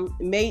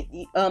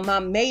my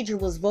major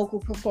was vocal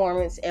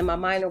performance and my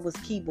minor was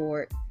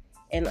keyboard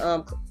and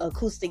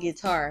acoustic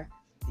guitar.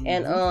 Mm-hmm.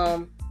 And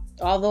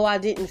although I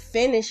didn't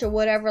finish or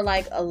whatever,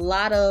 like a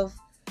lot of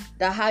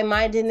the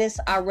high-mindedness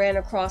I ran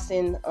across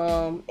in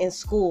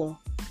school.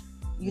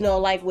 You know,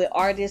 like with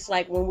artists,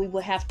 like when we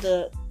would have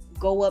to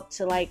go up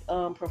to like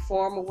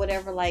perform or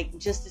whatever, like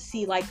just to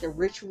see like the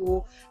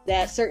ritual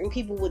that certain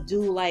people would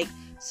do. Like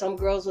some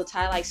girls would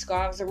tie like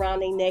scarves around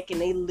their neck and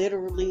they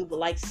literally would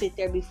like sit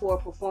there before a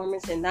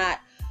performance and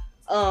not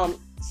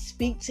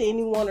speak to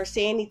anyone or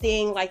say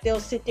anything. Like they'll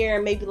sit there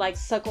and maybe like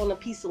suck on a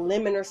piece of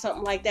lemon or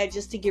something like that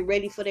just to get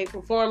ready for their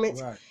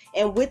performance. Right.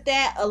 And with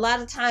that, a lot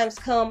of times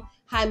come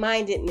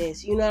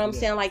high-mindedness. You know what I'm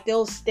saying? Like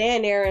they'll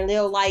stand there and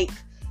they'll like,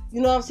 you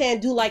know what I'm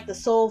saying, do like the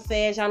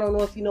solfege. I don't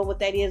know if you know what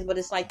that is, but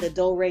it's like the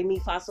do, re, mi,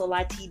 fa, sol,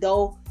 la, ti,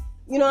 do.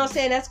 You know what I'm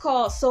saying? That's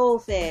called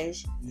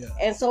solfege. Yeah.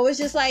 And so it's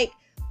just like,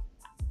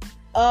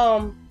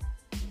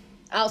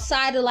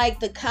 outside of like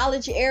the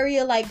college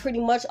area, like pretty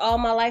much all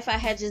my life I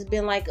had just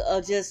been like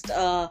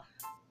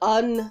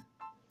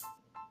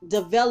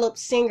undeveloped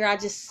singer. I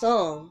just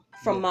sung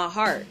from my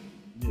heart.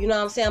 You know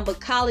what I'm saying?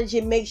 But college,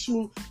 it makes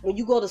you, when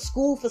you go to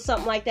school for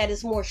something like that,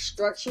 it's more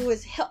structural.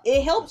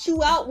 It helps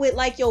you out with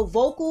like your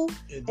vocal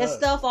and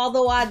stuff.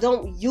 Although I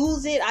don't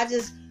use it, I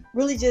just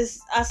really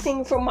I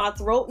sing from my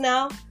throat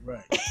now.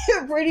 Right.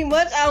 Pretty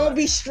much, I don't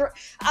be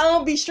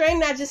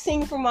straining. I just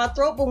sing from my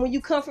throat. But when you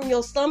come from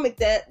your stomach,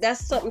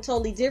 that's something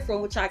totally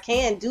different. Which I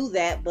can do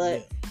that,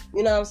 but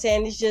you know what I'm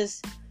saying? It's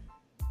just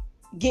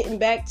getting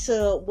back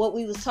to what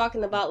we was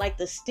talking about, like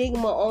the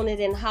stigma on it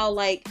and how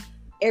like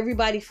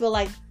everybody feel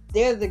like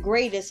they're the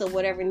greatest or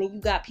whatever, and then you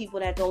got people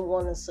that don't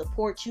want to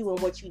support you and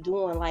what you're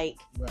doing. Like,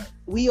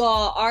 we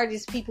all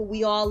artists, people,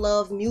 we all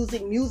love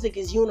music. Music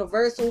is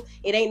universal.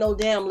 It ain't no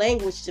damn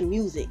language to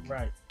music.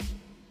 Right.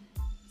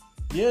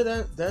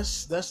 Yeah,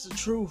 that's the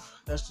truth.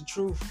 That's the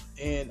truth.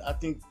 And I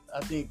think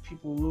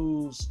people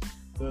lose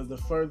the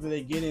further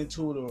they get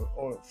into it,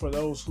 or for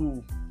those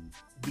who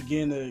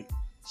begin to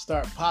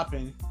start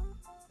popping,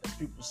 as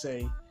people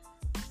say,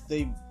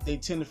 they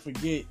tend to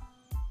forget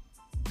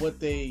what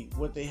they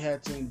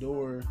had to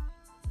endure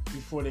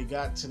before they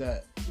got to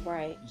that,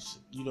 right?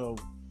 You know,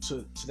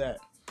 to that.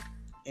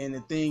 And the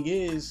thing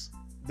is,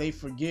 they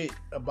forget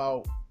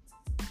about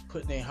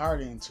putting their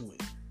heart into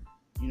it.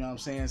 You know what I'm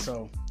saying?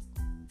 So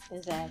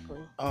exactly.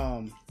 I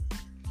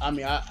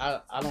mean,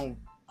 I don't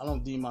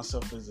deem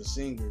myself as a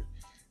singer,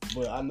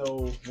 but I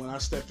know when I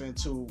step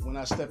into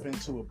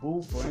a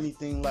booth or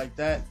anything like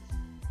that,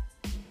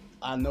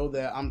 I know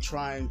that I'm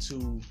trying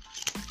to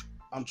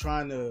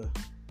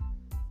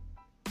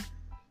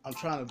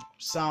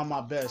sound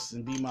my best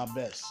and be my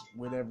best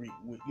with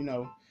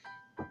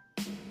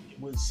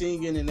with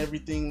singing and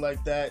everything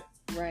like that.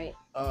 Right.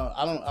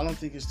 I don't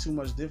think it's too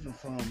much different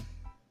from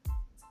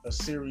a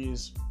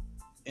serious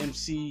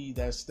MC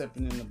that's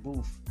stepping in the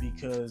booth,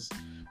 because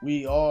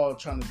we all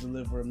trying to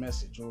deliver a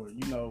message, or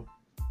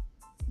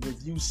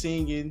with you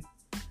singing,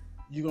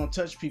 you're gonna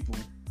touch people.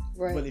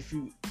 Right. But if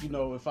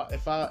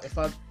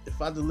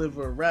I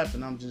deliver a rap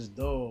and I'm just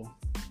dull,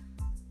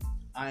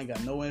 I ain't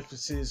got no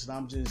emphasis, and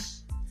I'm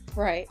just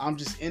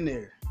in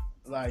there.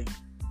 Like,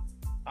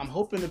 I'm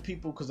hoping the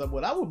people, because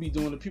what I would be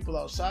doing, the people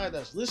outside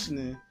that's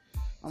listening,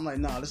 I'm like,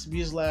 nah, this will be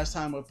his last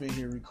time up in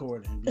here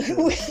recording,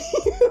 because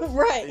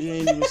right, he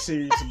ain't even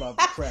serious about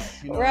the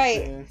craft. You know right.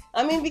 what I'm saying?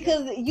 I mean,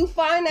 because you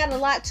find that a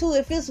lot too.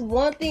 If it's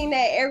one thing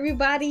that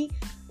everybody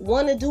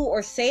want to do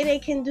or say they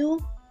can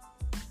do,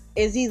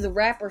 is either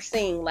rap or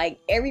sing. Like,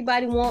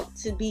 everybody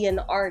wants to be an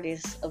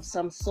artist of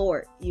some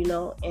sort, and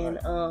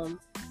right.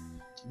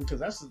 Because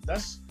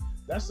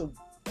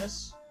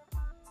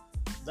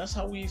that's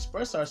how we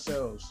express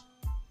ourselves.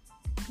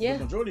 Yeah.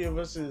 The majority of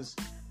us is,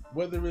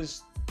 whether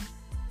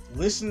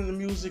listening to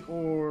music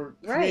or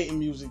creating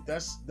music.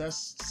 That's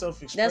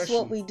self-expression. That's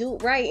what we do,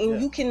 right?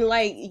 And you can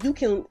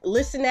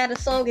listen at a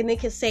song and it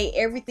can say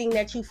everything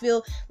that you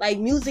feel. Like,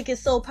 music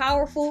is so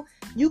powerful.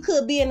 You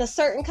could be in a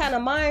certain kind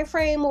of mind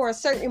frame or a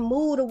certain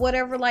mood or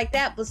whatever like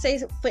that. But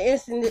say, for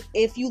instance,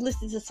 if you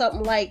listen to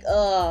something like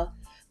The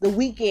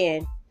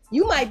Weeknd,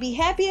 you might be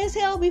happy as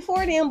hell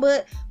before then,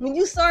 but when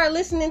you start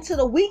listening to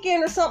The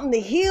Weeknd or something, The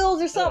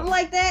Hills or something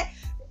like that,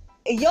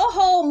 your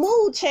whole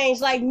mood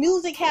changed. Like,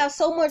 music has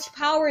so much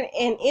power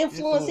and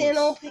influence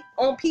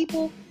on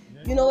people.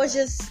 You know, it's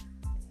just,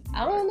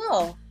 I don't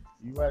know.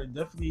 You're right. It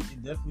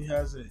definitely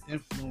has an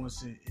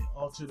influence. It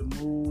alters the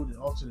mood, it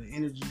alters the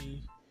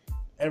energy,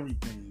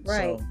 everything.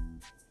 Right.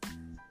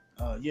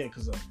 So,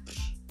 because a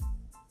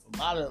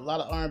lot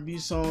of R&B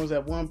songs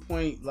at one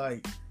point,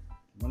 like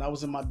when I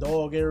was in my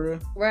dog era,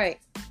 right,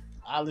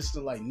 I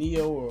listened to like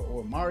Neo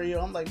or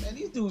Mario. I'm like, man,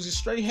 these dudes are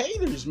straight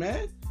haters,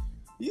 man.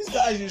 These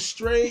guys are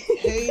straight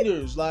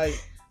haters. Like,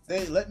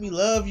 they let me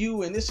love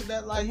you and this and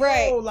that. Like,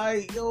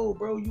 yo,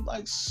 bro, you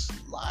like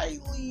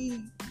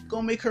slightly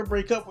gonna make her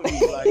break up with me.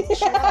 Like,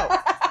 chill out.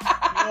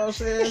 You know what I'm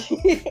saying?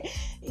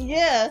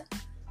 Yeah.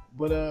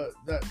 But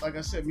that, like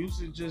I said,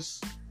 music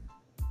just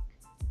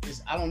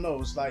is, I don't know.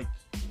 It's like,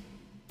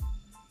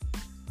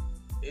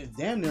 it's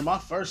damn near my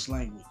first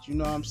language. You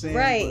know what I'm saying?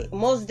 Right. But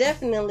most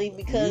definitely,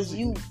 because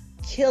you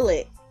kill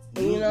it.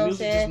 You know what I'm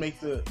saying?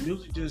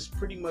 Music just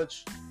pretty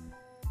much.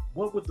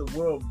 What would the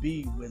world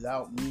be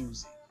without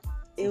music?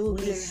 It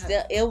would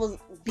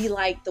be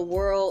like the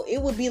world.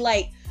 It would be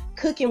like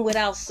cooking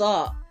without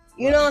salt.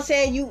 You know what I'm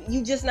saying?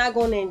 You just not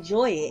going to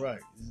enjoy it. Right.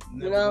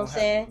 You know what I'm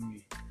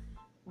saying?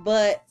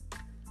 But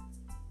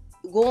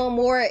going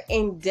more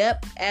in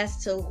depth as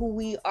to who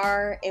we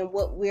are and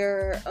what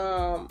we're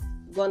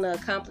going to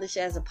accomplish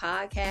as a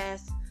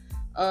podcast.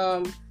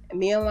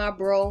 Me and my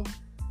bro,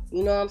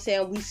 you know what I'm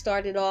saying? We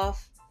started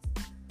off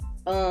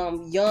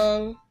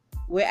young.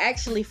 We're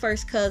actually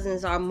first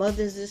cousins. Our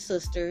mothers and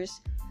sisters.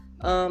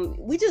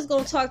 We just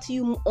gonna talk to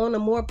you on a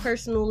more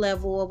personal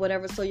level or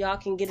whatever, so y'all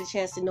can get a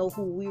chance to know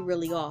who we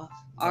really are.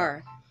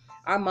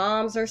 Our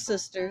moms are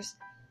sisters.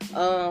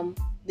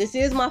 This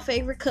is my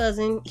favorite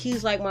cousin.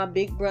 He's like my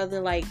big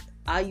brother. Like,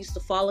 I used to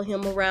follow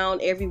him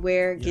around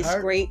everywhere, get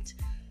scraped.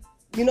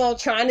 You know,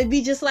 trying to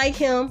be just like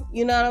him.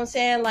 You know what I'm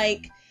saying?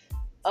 Like,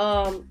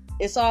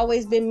 it's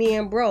always been me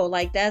and bro.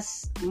 Like,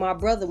 that's my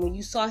brother. When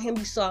you saw him,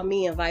 you saw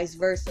me, and vice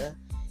versa.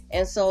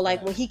 And so,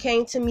 like, when he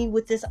came to me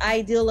with this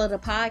ideal of the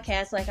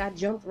podcast, like, I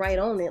jumped right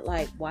on it.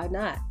 Like, why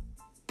not?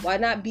 Why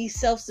not be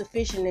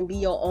self-sufficient and be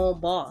your own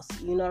boss?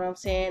 You know what I'm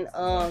saying?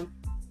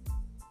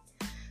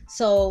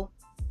 So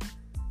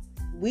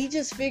we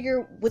just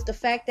figure, with the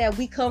fact that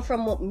we come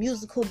from a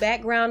musical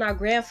background, our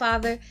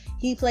grandfather,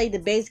 he played the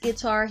bass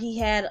guitar. He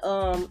had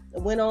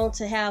went on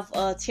to have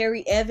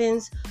Terry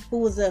Evans, who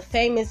was a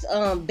famous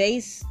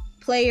bass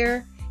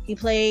player. He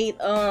played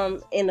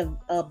in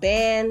a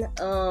band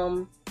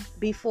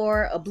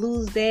before, a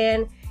blues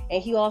band,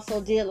 and he also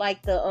did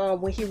like the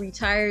when he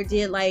retired,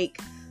 did like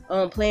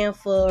playing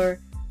for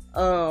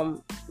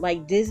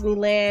like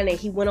Disneyland, and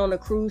he went on the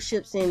cruise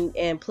ships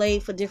and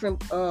played for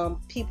different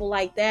people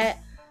like that.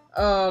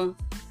 My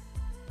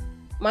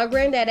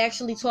granddad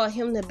actually taught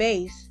him the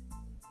bass,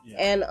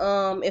 and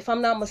if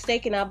I'm not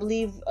mistaken, I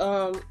believe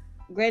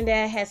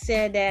granddad had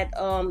said that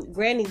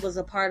Granny was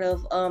a part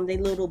of their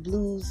little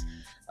blues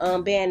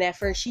band at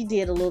first. She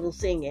did a little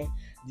singing.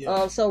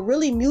 So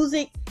really,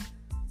 music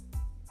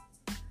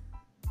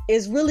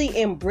is really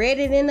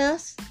embedded in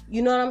us.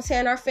 You know what I'm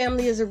saying? Our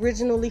family is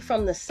originally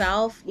from the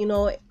South. You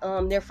know,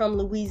 they're from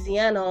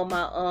Louisiana on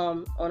my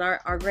on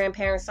our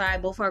grandparents'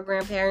 side. Both our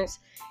grandparents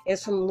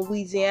is from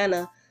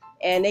Louisiana,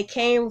 and they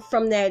came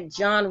from that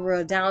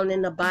genre down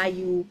in the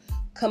bayou,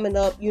 coming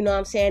up. You know what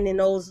I'm saying? In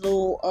those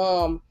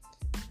little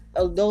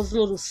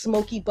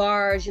smoky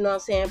bars. You know what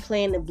I'm saying?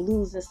 Playing the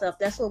blues and stuff.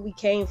 That's where we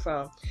came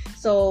from.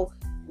 So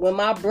when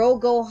my bro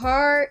go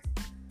hard,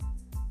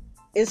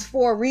 it's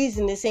for a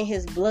reason. It's in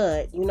his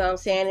blood. You know what I'm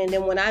saying? And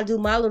then when I do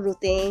my little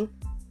thing,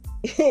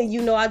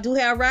 you know, I do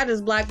have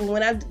writer's block, but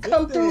when I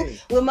come through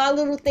with my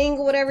little thing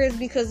or whatever, it's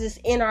because it's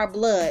in our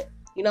blood.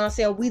 You know what I'm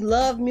saying? We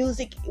love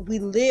music. We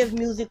live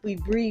music. We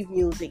breathe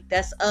music.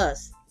 That's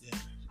us.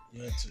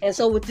 Yeah. And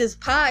so with this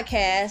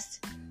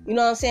podcast, you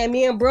know what I'm saying?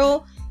 Me and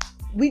bro,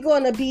 we're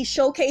going to be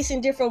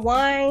showcasing different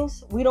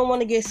wines. We don't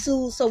want to get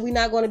sued, so we're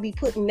not going to be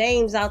putting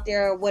names out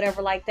there or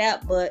whatever like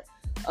that. But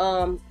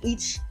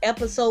each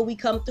episode we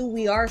come through,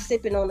 we are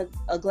sipping on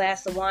a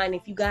glass of wine.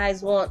 If you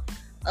guys want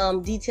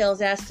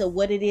details as to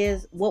what it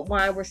is, what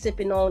wine we're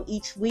sipping on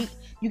each week,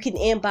 you can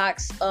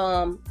inbox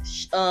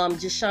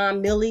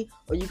Jashawn Millie,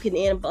 or you can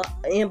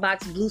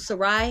inbox Blue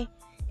Sarai,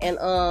 and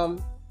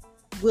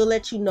we'll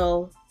let you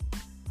know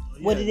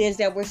what it is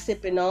that we're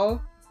sipping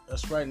on.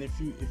 That's right. And if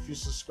you're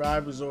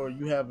subscribers or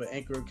you have an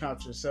Anchor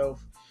account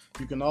yourself,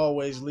 you can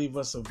always leave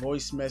us a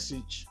voice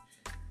message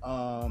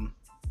at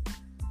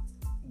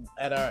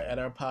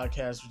our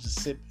podcast, which is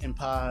Sip and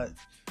Pod,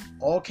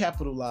 all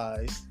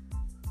capitalized.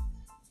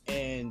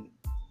 And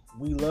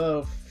we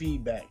love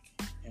feedback,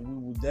 and we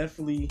will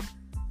definitely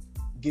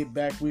get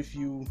back with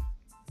you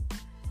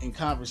and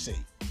conversate,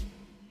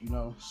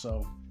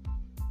 so,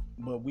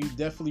 but we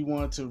definitely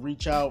wanted to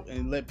reach out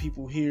and let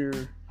people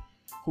hear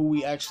who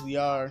we actually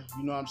are.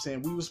 You know what I'm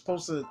saying? We were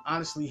supposed to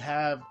honestly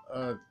have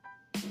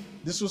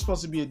this was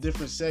supposed to be a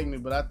different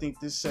segment, but I think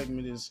this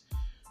segment is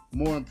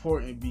more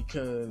important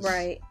because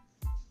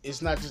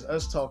it's not just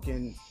us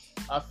talking.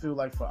 I feel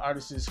like for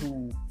artists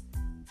who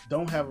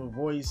don't have a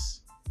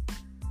voice,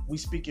 we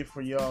speak it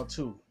for y'all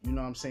too. You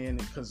know what I'm saying?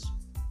 Because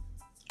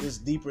it's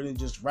deeper than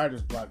just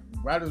writer's block.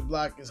 Writer's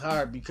block is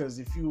hard because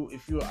if you're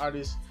an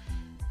artist,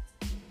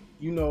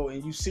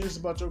 and you serious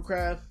about your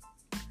craft,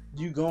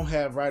 you gonna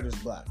have writer's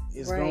block.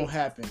 It's gonna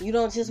happen. You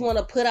don't just want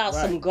to put out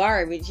some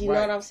garbage. You know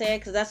what I'm saying?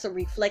 Because that's a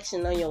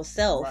reflection on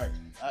yourself.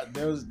 Right.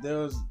 There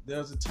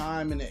was a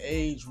time in the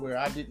age where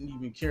I didn't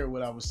even care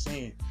what I was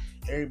saying.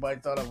 Everybody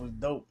thought I was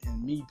dope,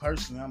 and me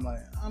personally, I'm like,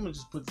 I'm gonna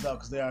just put this out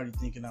because they're already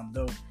thinking I'm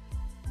dope.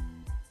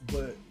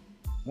 But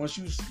once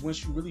you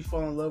really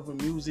fall in love with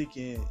music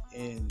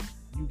and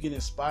you get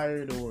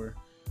inspired, or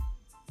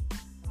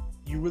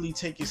you really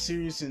take it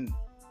serious and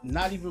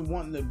not even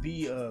wanting to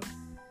be a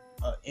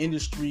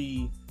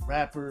industry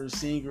rapper,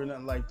 singer,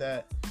 nothing like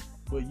that,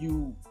 but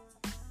you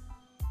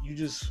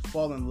just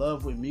fall in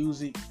love with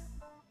music,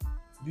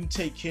 you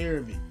take care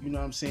of it, you know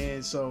what I'm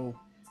saying? So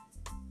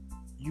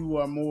you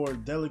are more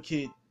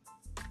delicate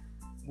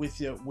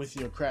with your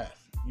craft,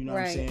 you know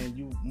what I'm saying?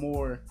 You're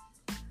more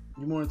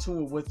in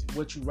tune with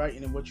what you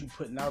writing and what you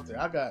putting out there.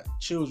 I got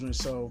children,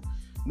 so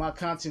my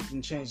content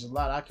can change a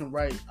lot. I can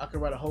write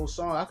a whole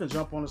song. I can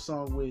jump on a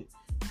song with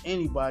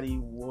anybody,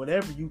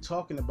 whatever you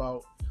talking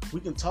about. We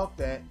can talk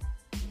that,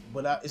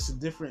 but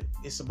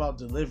it's about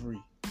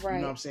delivery. Right.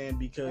 You know what I'm saying?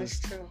 Because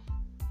that's true.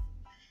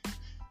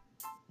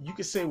 You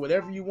can say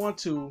whatever you want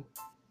to,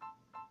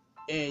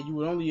 and you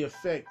would only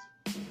affect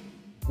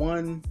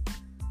one,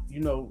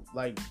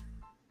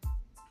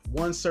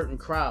 one certain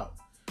crowd.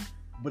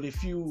 But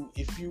if you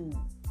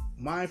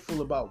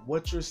mindful about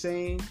what you're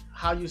saying,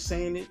 how you're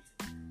saying it,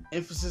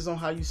 emphasis on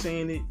how you're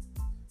saying it,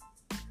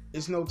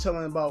 it's no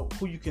telling about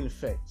who you can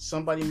affect.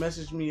 Somebody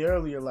messaged me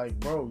earlier like,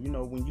 bro,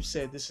 when you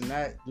said this and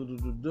that,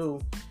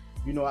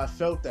 I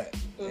felt that.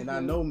 Mm-hmm. And I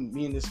know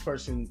me and this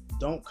person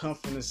don't come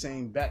from the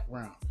same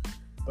background.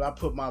 But I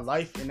put my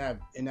life in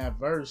that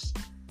verse,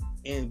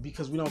 and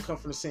because we don't come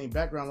from the same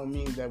background don't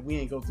mean that we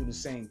ain't go through the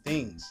same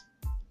things.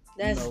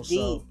 That's deep.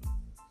 So,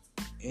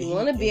 you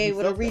want to be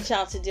able to reach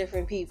out to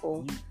different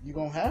people. You're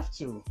going to have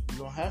to.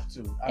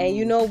 I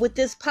mean, with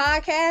this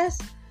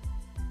podcast,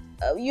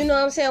 you know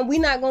what I'm saying?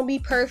 We're not going to be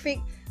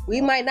perfect. We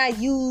might not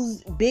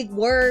use big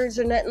words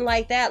or nothing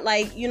like that.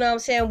 Like, you know what I'm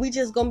saying? We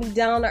just going to be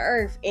down to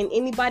earth. And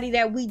anybody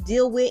that we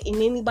deal with and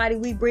anybody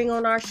we bring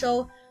on our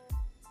show,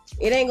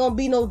 it ain't going to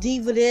be no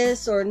diva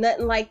this or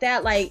nothing like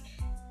that. Like,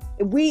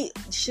 we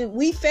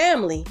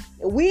family.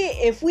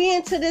 If we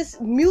into this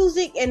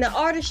music and the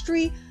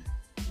artistry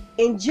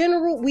in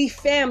general, we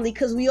family,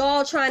 because we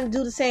all trying to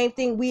do the same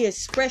thing. We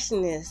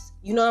expressing this.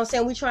 You know what I'm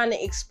saying? We trying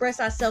to express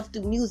ourselves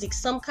through music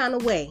some kind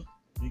of way.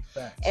 Big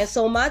facts. And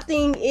so my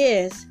thing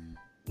is,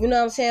 you know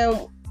what I'm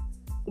saying,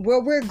 where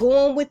we're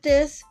going with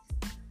this,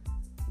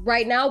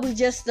 right now we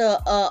just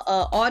a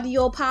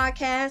audio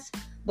podcast,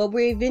 but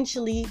we're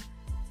eventually,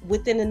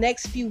 within the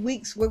next few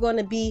weeks, we're going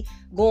to be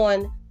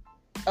going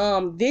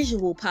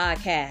visual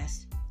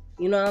podcast.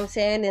 You know what I'm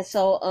saying? And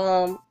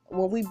so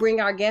when we bring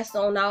our guests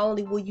on, not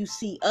only will you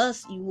see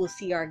us, you will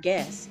see our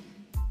guests.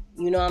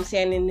 You know what I'm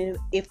saying? And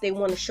if they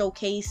want to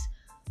showcase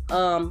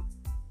some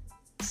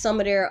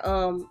of their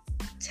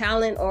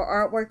talent or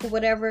artwork or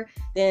whatever,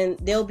 then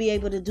they'll be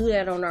able to do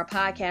that on our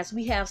podcast.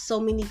 We have so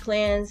many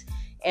plans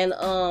and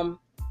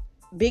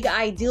big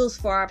ideals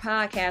for our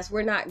podcast.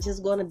 We're not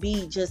just going to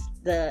be just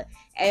the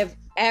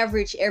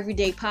average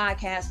everyday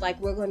podcast. Like,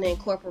 we're going to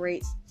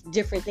incorporate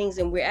different things,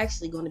 and we're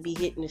actually going to be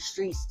hitting the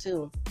streets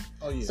too.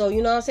 Oh yeah. So,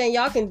 you know what I'm saying?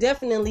 Y'all can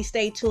definitely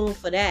stay tuned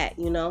for that,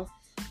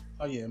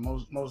 Oh yeah,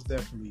 most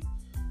definitely.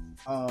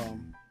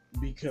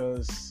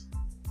 Because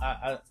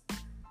I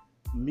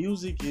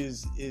music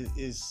is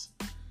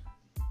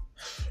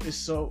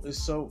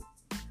so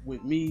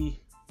with me,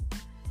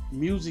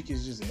 music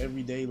is just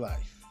everyday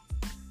life.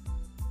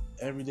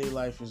 Everyday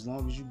life, as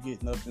long as you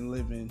getting up and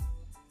living,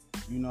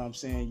 you know what I'm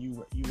saying,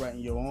 you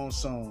writing your own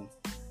song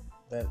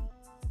that,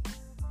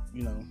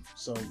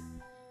 so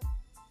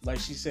like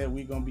she said,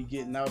 we're gonna be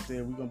getting out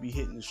there, we're gonna be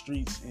hitting the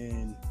streets,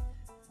 and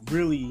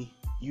really,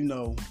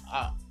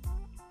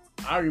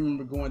 I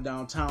remember going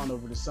downtown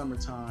over the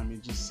summertime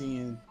and just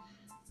seeing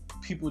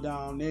people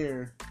down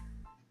there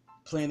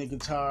playing the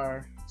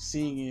guitar,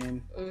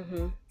 singing,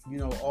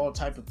 all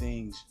type of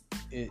things.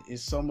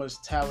 It's so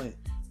much talent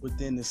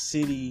within the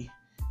city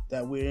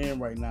that we're in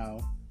right now,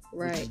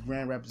 which is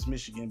Grand Rapids,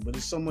 Michigan. But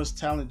it's so much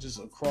talent just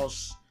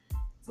across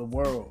the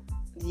world.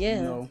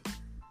 Yeah,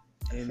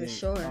 for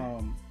sure.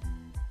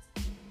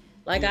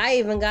 I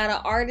even got an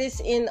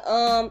artist in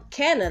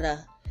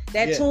Canada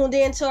that tuned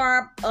into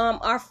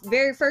our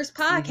very first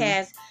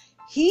podcast.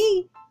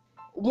 He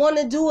want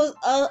to do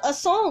a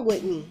song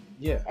with me.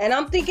 Yeah. And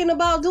I'm thinking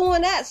about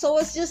doing that. So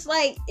it's just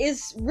like,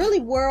 it's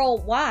really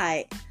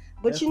worldwide.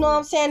 But you know what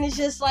I'm saying? It's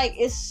just like,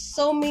 it's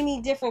so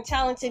many different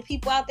talented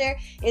people out there.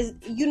 Is,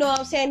 you know what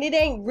I'm saying? It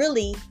ain't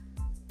really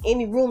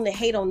any room to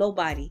hate on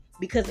nobody,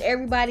 because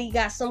everybody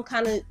got some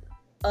kind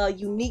of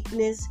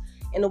uniqueness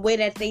in the way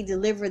that they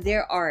deliver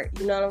their art.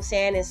 You know what I'm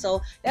saying? And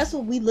so that's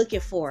what we looking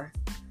for.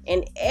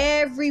 And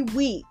every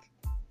week,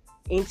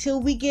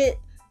 until we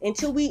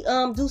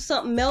do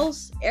something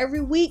else,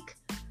 every week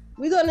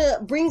we're gonna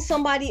bring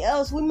somebody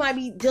else. We might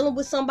be dealing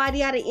with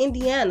somebody out of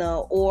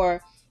Indiana,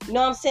 or you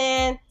know what I'm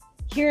saying,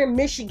 here in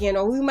Michigan,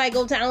 or we might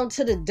go down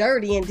to the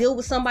dirty and deal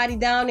with somebody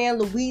down there in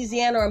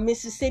Louisiana or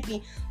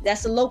Mississippi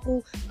that's a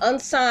local,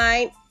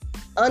 unsigned,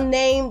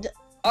 unnamed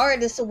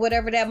artist or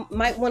whatever that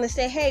might want to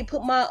say, hey,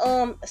 put my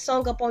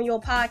song up on your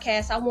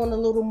podcast. I want a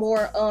little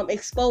more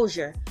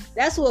exposure.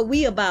 That's what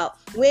we about.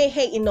 We ain't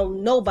hating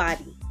on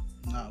nobody.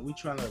 Nah, we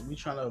trying to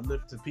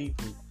uplift the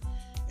people.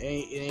 It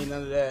ain't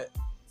none of that.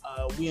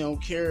 We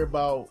don't care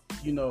about,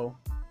 you know,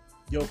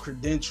 your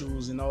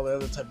credentials and all that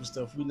other type of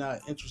stuff. We're not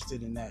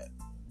interested in that.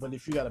 But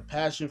if you got a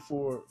passion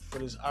for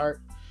this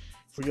art,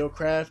 for your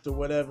craft or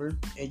whatever,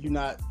 and you're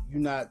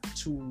not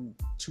too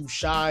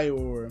shy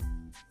or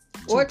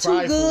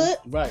too good,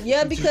 right?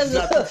 Yeah, because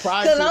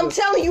I'm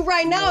telling you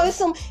right now,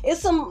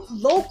 it's some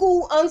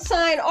local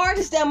unsigned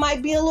artists that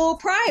might be a little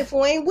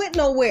prideful, ain't with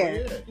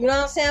nowhere. Yeah. You know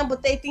what I'm saying?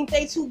 But they think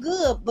they too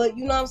good. But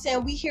you know what I'm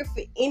saying? We here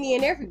for any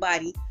and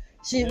everybody.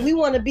 Shit, yeah. We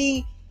want to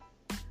be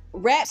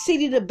Rap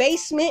City, The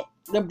Basement,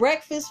 The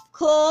Breakfast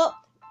Club,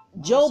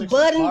 Joe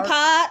Budden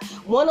Pod,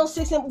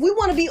 106. We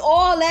want to be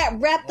all that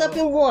wrapped up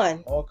in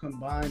one, all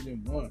combined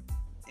in one.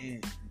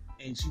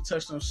 And she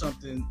touched on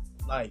something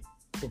like,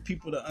 for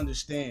people to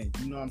understand,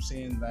 you know what I'm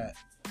saying, that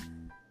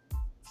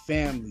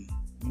family,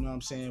 you know what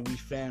I'm saying, we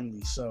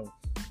family. So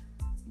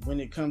when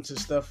it comes to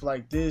stuff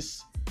like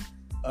this,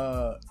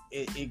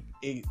 it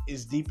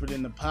is deeper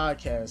than the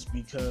podcast,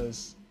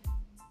 because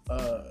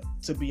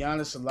to be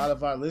honest, a lot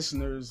of our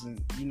listeners,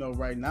 and you know,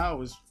 right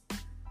now is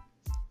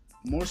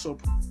more so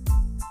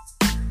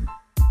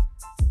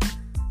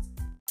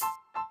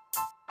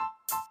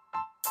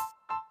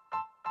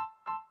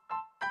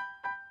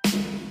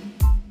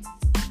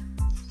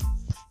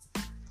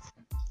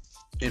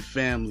and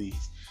family.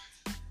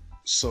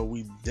 So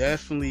we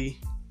definitely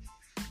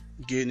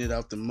getting it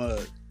out the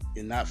mud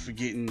and not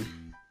forgetting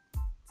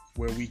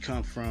where we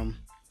come from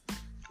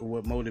or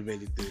what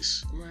motivated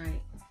this.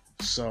 Right.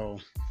 So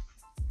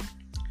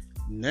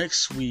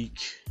next week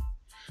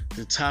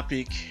the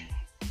topic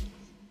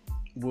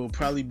will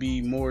probably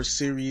be more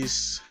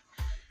serious.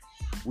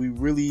 We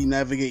really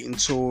navigating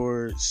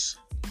towards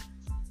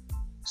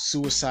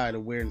suicide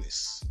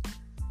awareness.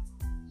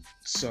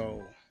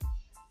 So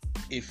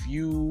if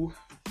you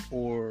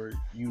or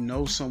you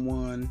know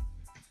someone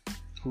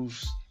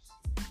who's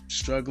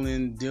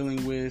struggling,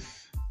 dealing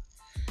with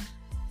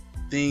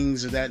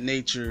things of that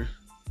nature,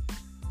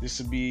 this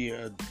would be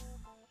a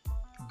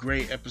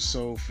great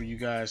episode for you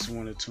guys to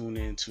want to tune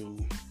into,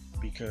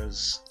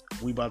 because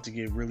we about to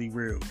get really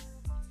real.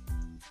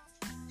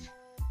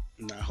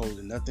 I'm not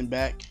holding nothing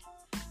back.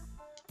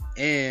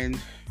 And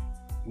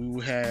we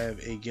will have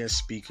a guest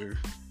speaker,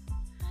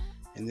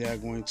 and they are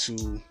going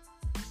to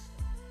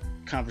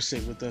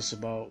conversate with us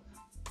about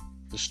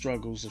the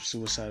struggles of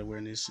suicide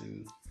awareness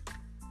and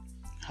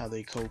how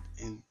they cope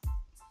and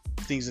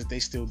things that they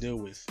still deal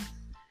with.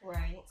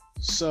 Right.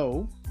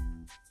 So,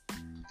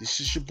 this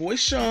is your boy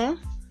Sean.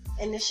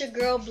 And this your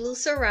girl Blue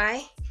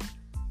Sarai.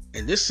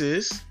 And this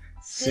is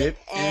Sip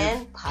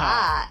and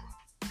Pod.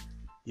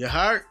 Your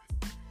heart